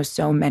life. And I know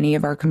so many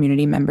of our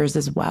community members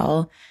as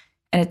well.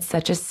 And it's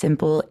such a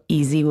simple,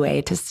 easy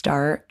way to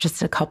start,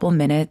 just a couple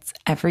minutes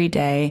every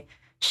day.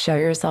 Show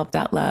yourself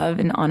that love.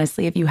 And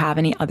honestly, if you have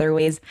any other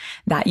ways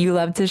that you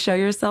love to show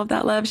yourself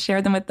that love,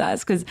 share them with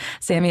us, because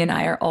Sammy and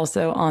I are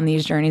also on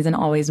these journeys and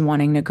always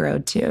wanting to grow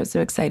too. So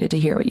excited to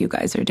hear what you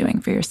guys are doing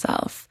for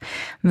yourself.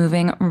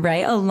 Moving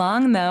right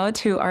along though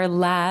to our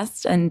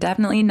last and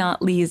definitely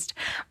not least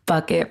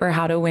bucket for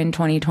how to win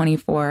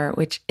 2024,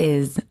 which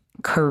is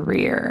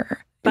career.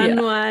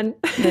 Fun one.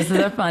 This is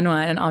a fun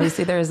one. And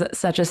obviously there's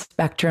such a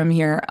spectrum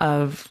here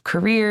of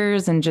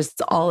careers and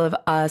just all of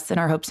us and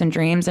our hopes and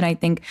dreams. And I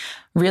think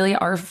really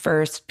our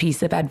first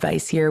piece of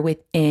advice here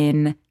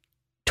within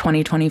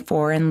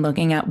 2024 and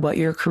looking at what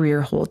your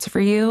career holds for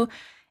you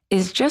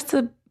is just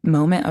a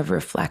moment of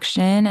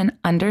reflection and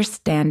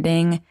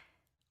understanding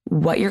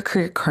what your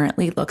career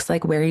currently looks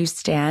like, where you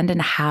stand,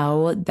 and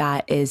how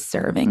that is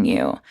serving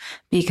you.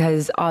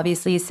 Because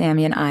obviously,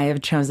 Sammy and I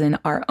have chosen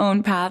our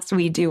own paths.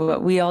 We do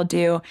what we all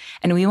do,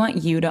 and we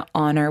want you to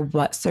honor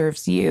what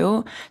serves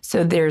you.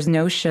 So there's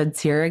no shoulds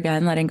here.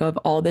 Again, letting go of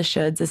all the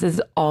shoulds. This is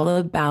all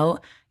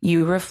about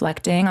you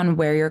reflecting on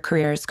where your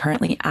career is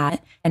currently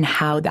at and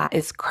how that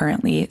is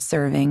currently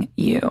serving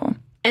you.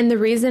 And the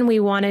reason we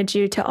wanted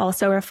you to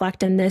also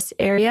reflect in this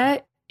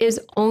area is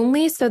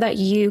only so that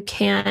you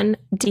can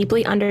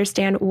deeply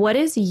understand what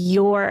is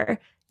your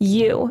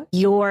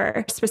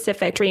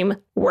specific dream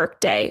work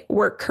day,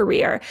 work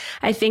career.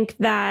 I think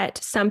that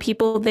some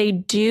people, they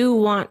do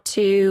want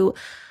to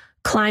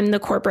climb the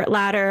corporate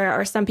ladder,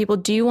 or some people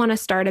do want to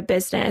start a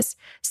business.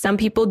 Some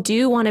people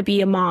do want to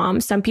be a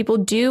mom. Some people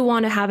do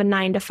want to have a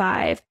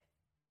 9-to-5.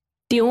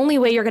 The only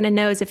way you're going to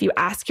know is if you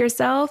ask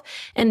yourself,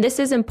 and this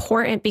is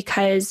important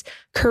because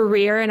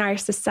career in our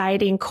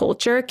society and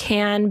culture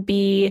can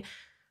be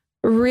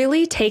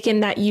really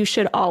taken that you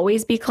should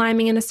always be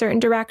climbing in a certain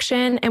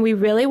direction. And we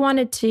really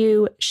wanted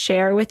to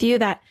share with you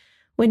that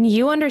when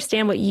you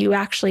understand what you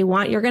actually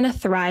want, you're going to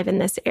thrive in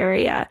this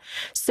area.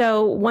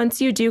 So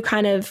once you do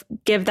kind of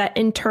give that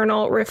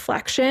internal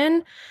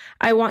reflection,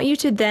 I want you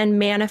to then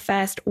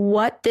manifest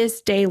what this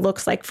day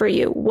looks like for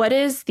you. What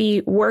is the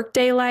work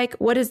day like?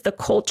 What is the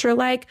culture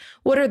like?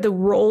 What are the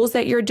roles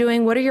that you're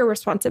doing? What are your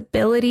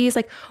responsibilities?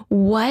 Like,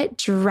 what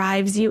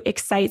drives you,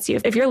 excites you?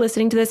 If you're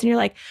listening to this and you're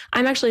like,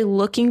 I'm actually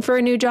looking for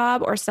a new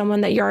job, or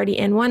someone that you're already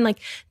in one, like,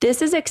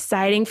 this is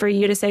exciting for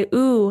you to say,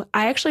 ooh,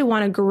 I actually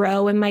want to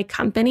grow in my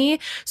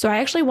company. So I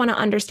actually want to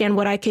understand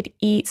what I could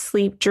eat,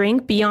 sleep,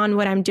 drink beyond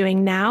what I'm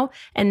doing now.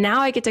 And now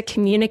I get to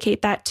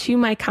communicate that to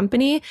my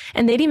company,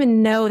 and they didn't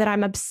even know that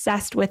I'm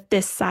obsessed with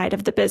this side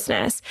of the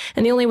business.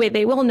 And the only way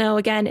they will know,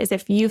 again, is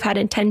if you've had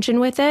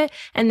intention with it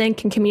and then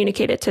can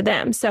communicate it to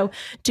them. So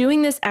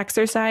doing this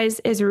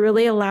exercise is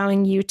really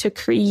allowing you to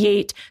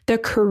create the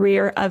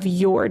career of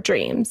your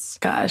dreams.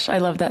 Gosh, I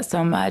love that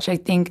so much. I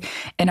think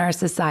in our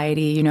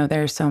society, you know,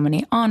 there are so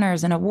many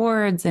honors and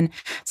awards and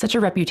such a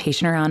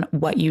reputation around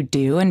what you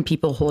do, and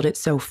people hold it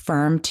so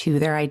firm to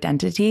their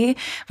identity.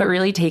 But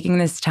really taking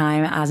this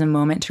time as a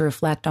moment to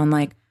reflect on,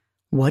 like,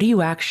 what do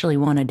you actually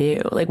want to do?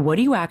 Like, what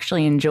do you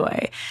actually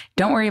enjoy?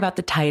 Don't worry about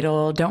the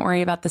title. Don't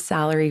worry about the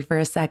salary for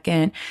a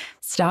second.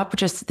 Stop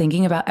just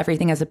thinking about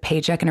everything as a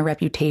paycheck and a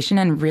reputation,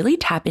 and really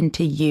tap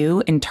into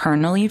you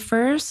internally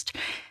first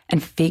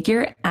and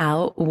figure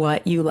out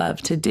what you love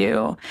to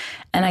do.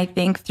 And I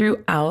think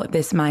throughout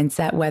this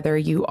mindset, whether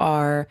you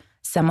are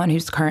someone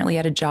who's currently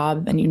at a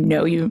job and you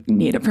know you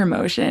need a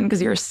promotion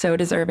because you're so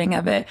deserving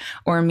of it,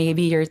 or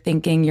maybe you're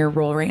thinking your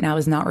role right now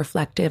is not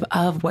reflective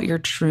of what your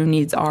true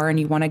needs are and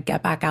you want to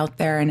get back out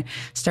there and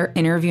start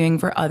interviewing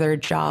for other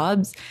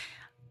jobs,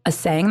 a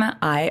saying that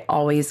I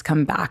always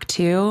come back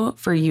to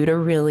for you to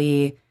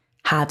really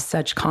have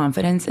such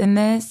confidence in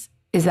this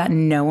is that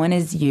no one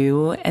is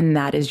you, and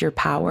that is your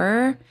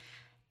power.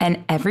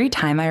 And every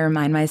time I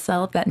remind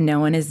myself that no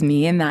one is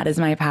me and that is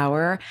my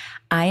power,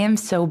 I am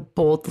so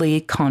boldly,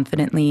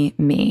 confidently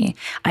me.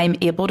 I'm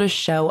able to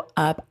show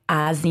up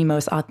as the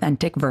most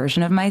authentic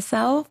version of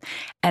myself.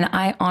 And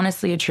I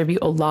honestly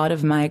attribute a lot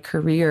of my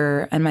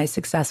career and my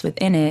success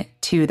within it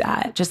to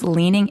that, just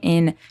leaning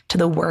in to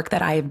the work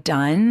that I have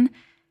done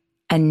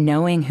and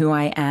knowing who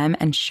I am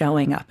and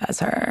showing up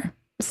as her.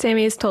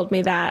 Sammy has told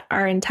me that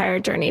our entire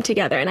journey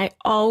together. And I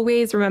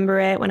always remember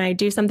it when I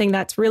do something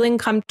that's really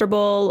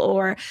uncomfortable,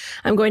 or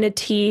I'm going to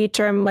teach,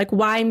 or I'm like,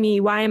 why me?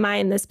 Why am I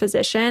in this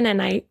position?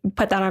 And I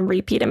put that on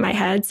repeat in my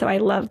head. So I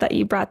love that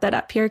you brought that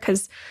up here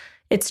because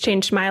it's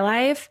changed my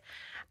life.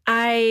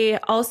 I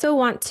also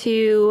want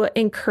to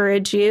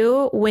encourage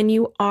you, when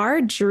you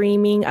are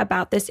dreaming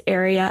about this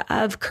area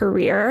of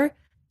career,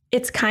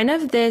 it's kind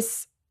of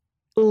this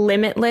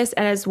limitless,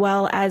 as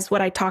well as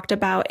what I talked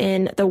about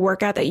in the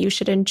workout, that you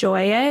should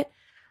enjoy it.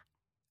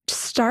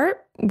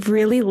 Start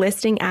really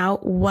listing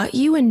out what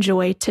you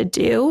enjoy to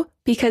do,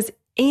 because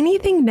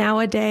anything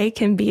nowadays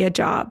can be a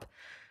job.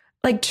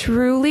 Like,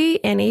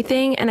 truly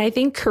anything. And I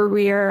think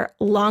career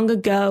long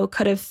ago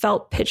could have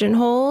felt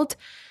pigeonholed.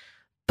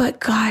 But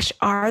gosh,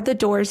 are the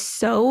doors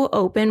so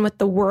open with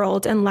the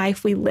world and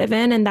life we live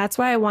in? And that's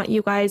why I want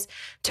you guys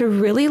to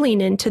really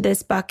lean into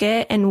this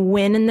bucket and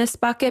win in this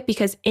bucket,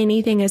 because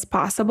anything is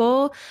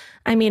possible.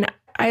 I mean,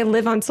 I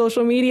live on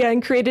social media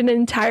and created an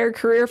entire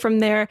career from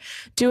there,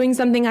 doing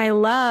something I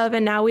love.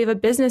 And now we have a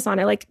business on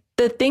it. Like,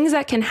 the things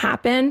that can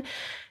happen,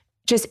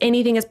 just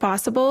anything is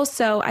possible.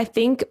 So I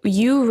think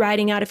you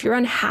writing out, if you're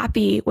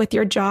unhappy with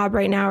your job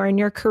right now or in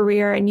your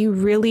career and you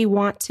really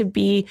want to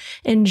be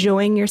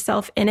enjoying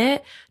yourself in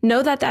it,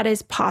 know that that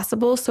is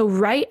possible. So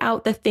write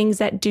out the things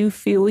that do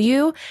fuel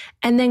you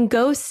and then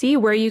go see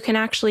where you can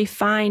actually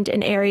find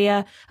an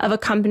area of a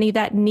company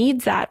that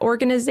needs that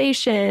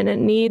organization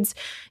and needs,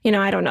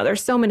 I don't know,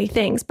 there's so many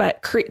things,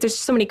 but there's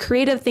so many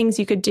creative things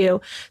you could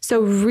do.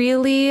 So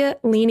really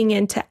leaning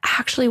into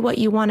actually what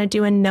you want to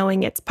do and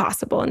knowing it's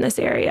possible in this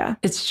area.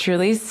 It's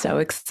truly so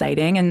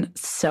exciting and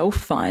so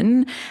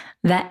fun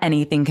that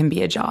anything can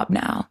be a job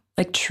now.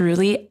 Like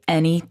truly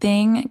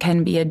anything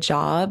can be a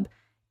job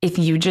if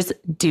you just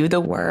do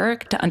the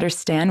work to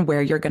understand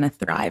where you're going to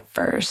thrive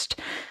first.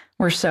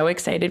 We're so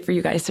excited for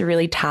you guys to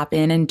really tap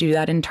in and do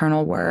that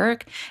internal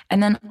work.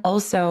 And then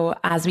also,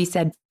 as we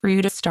said, for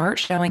you to start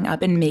showing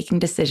up and making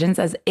decisions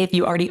as if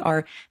you already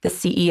are the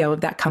CEO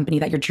of that company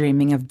that you're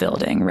dreaming of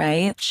building,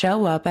 right?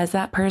 Show up as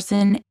that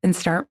person and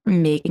start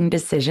making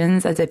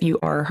decisions as if you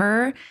are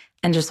her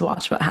and just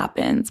watch what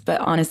happens. But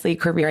honestly,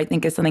 career, I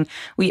think, is something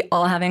we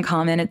all have in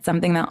common. It's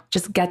something that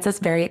just gets us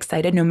very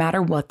excited no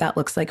matter what that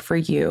looks like for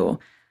you.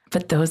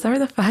 But those are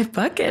the 5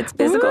 buckets: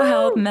 physical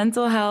health,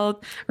 mental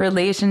health,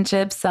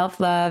 relationships,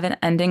 self-love, and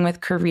ending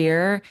with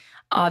career.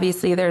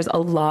 Obviously, there's a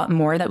lot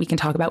more that we can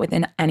talk about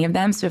within any of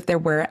them. So if there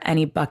were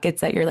any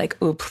buckets that you're like,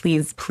 oh,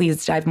 please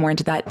dive more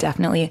into that,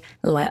 definitely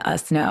let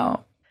us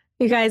know.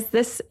 You guys,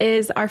 this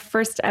is our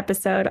first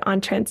episode on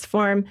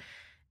Transform.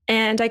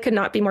 And I could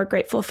not be more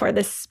grateful for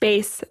this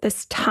space,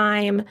 this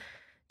time,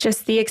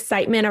 just the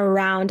excitement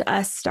around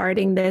us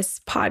starting this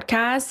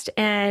podcast.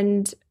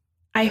 And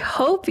I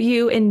hope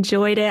you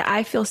enjoyed it.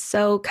 I feel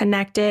so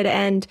connected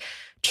and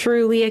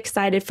truly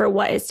excited for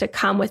what is to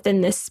come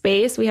within this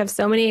space. We have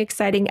so many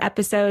exciting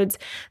episodes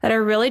that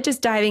are really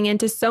just diving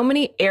into so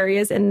many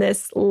areas in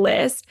this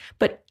list,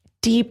 but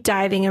deep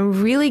diving and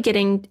really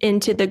getting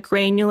into the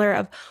granular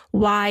of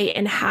why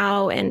and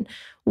how and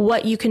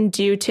what you can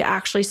do to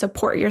actually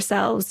support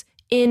yourselves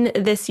in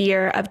this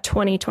year of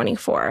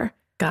 2024.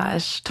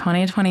 Gosh,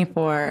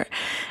 2024,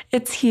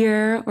 it's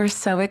here. We're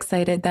so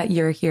excited that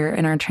you're here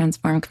in our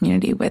Transform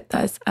community with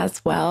us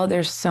as well.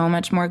 There's so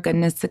much more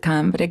goodness to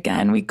come. But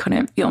again, we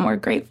couldn't feel more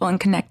grateful and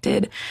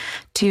connected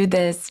to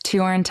this, to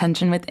our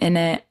intention within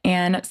it.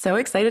 And so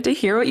excited to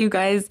hear what you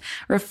guys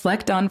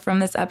reflect on from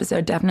this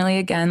episode. Definitely,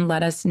 again,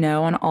 let us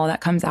know on all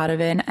that comes out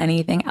of it and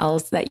anything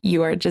else that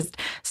you are just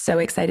so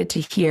excited to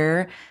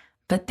hear.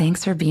 But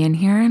thanks for being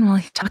here, and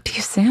we'll talk to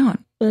you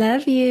soon.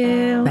 Love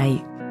you.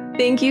 Bye.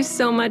 Thank you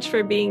so much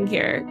for being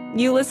here.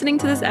 You listening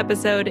to this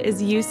episode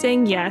is you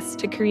saying yes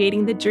to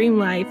creating the dream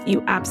life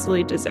you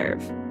absolutely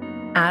deserve.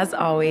 As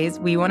always,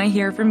 we want to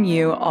hear from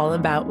you all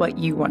about what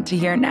you want to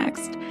hear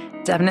next.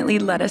 Definitely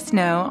let us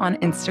know on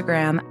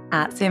Instagram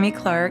at Sammy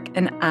Clark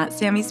and at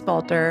Sammy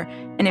Spalter.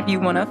 And if you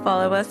want to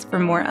follow us for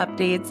more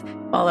updates,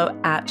 follow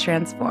at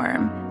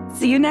Transform.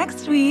 See you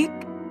next week.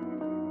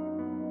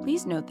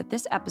 Please note that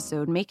this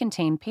episode may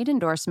contain paid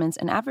endorsements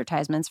and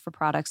advertisements for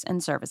products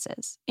and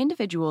services.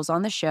 Individuals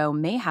on the show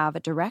may have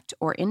a direct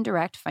or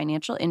indirect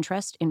financial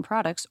interest in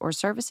products or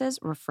services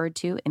referred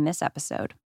to in this episode.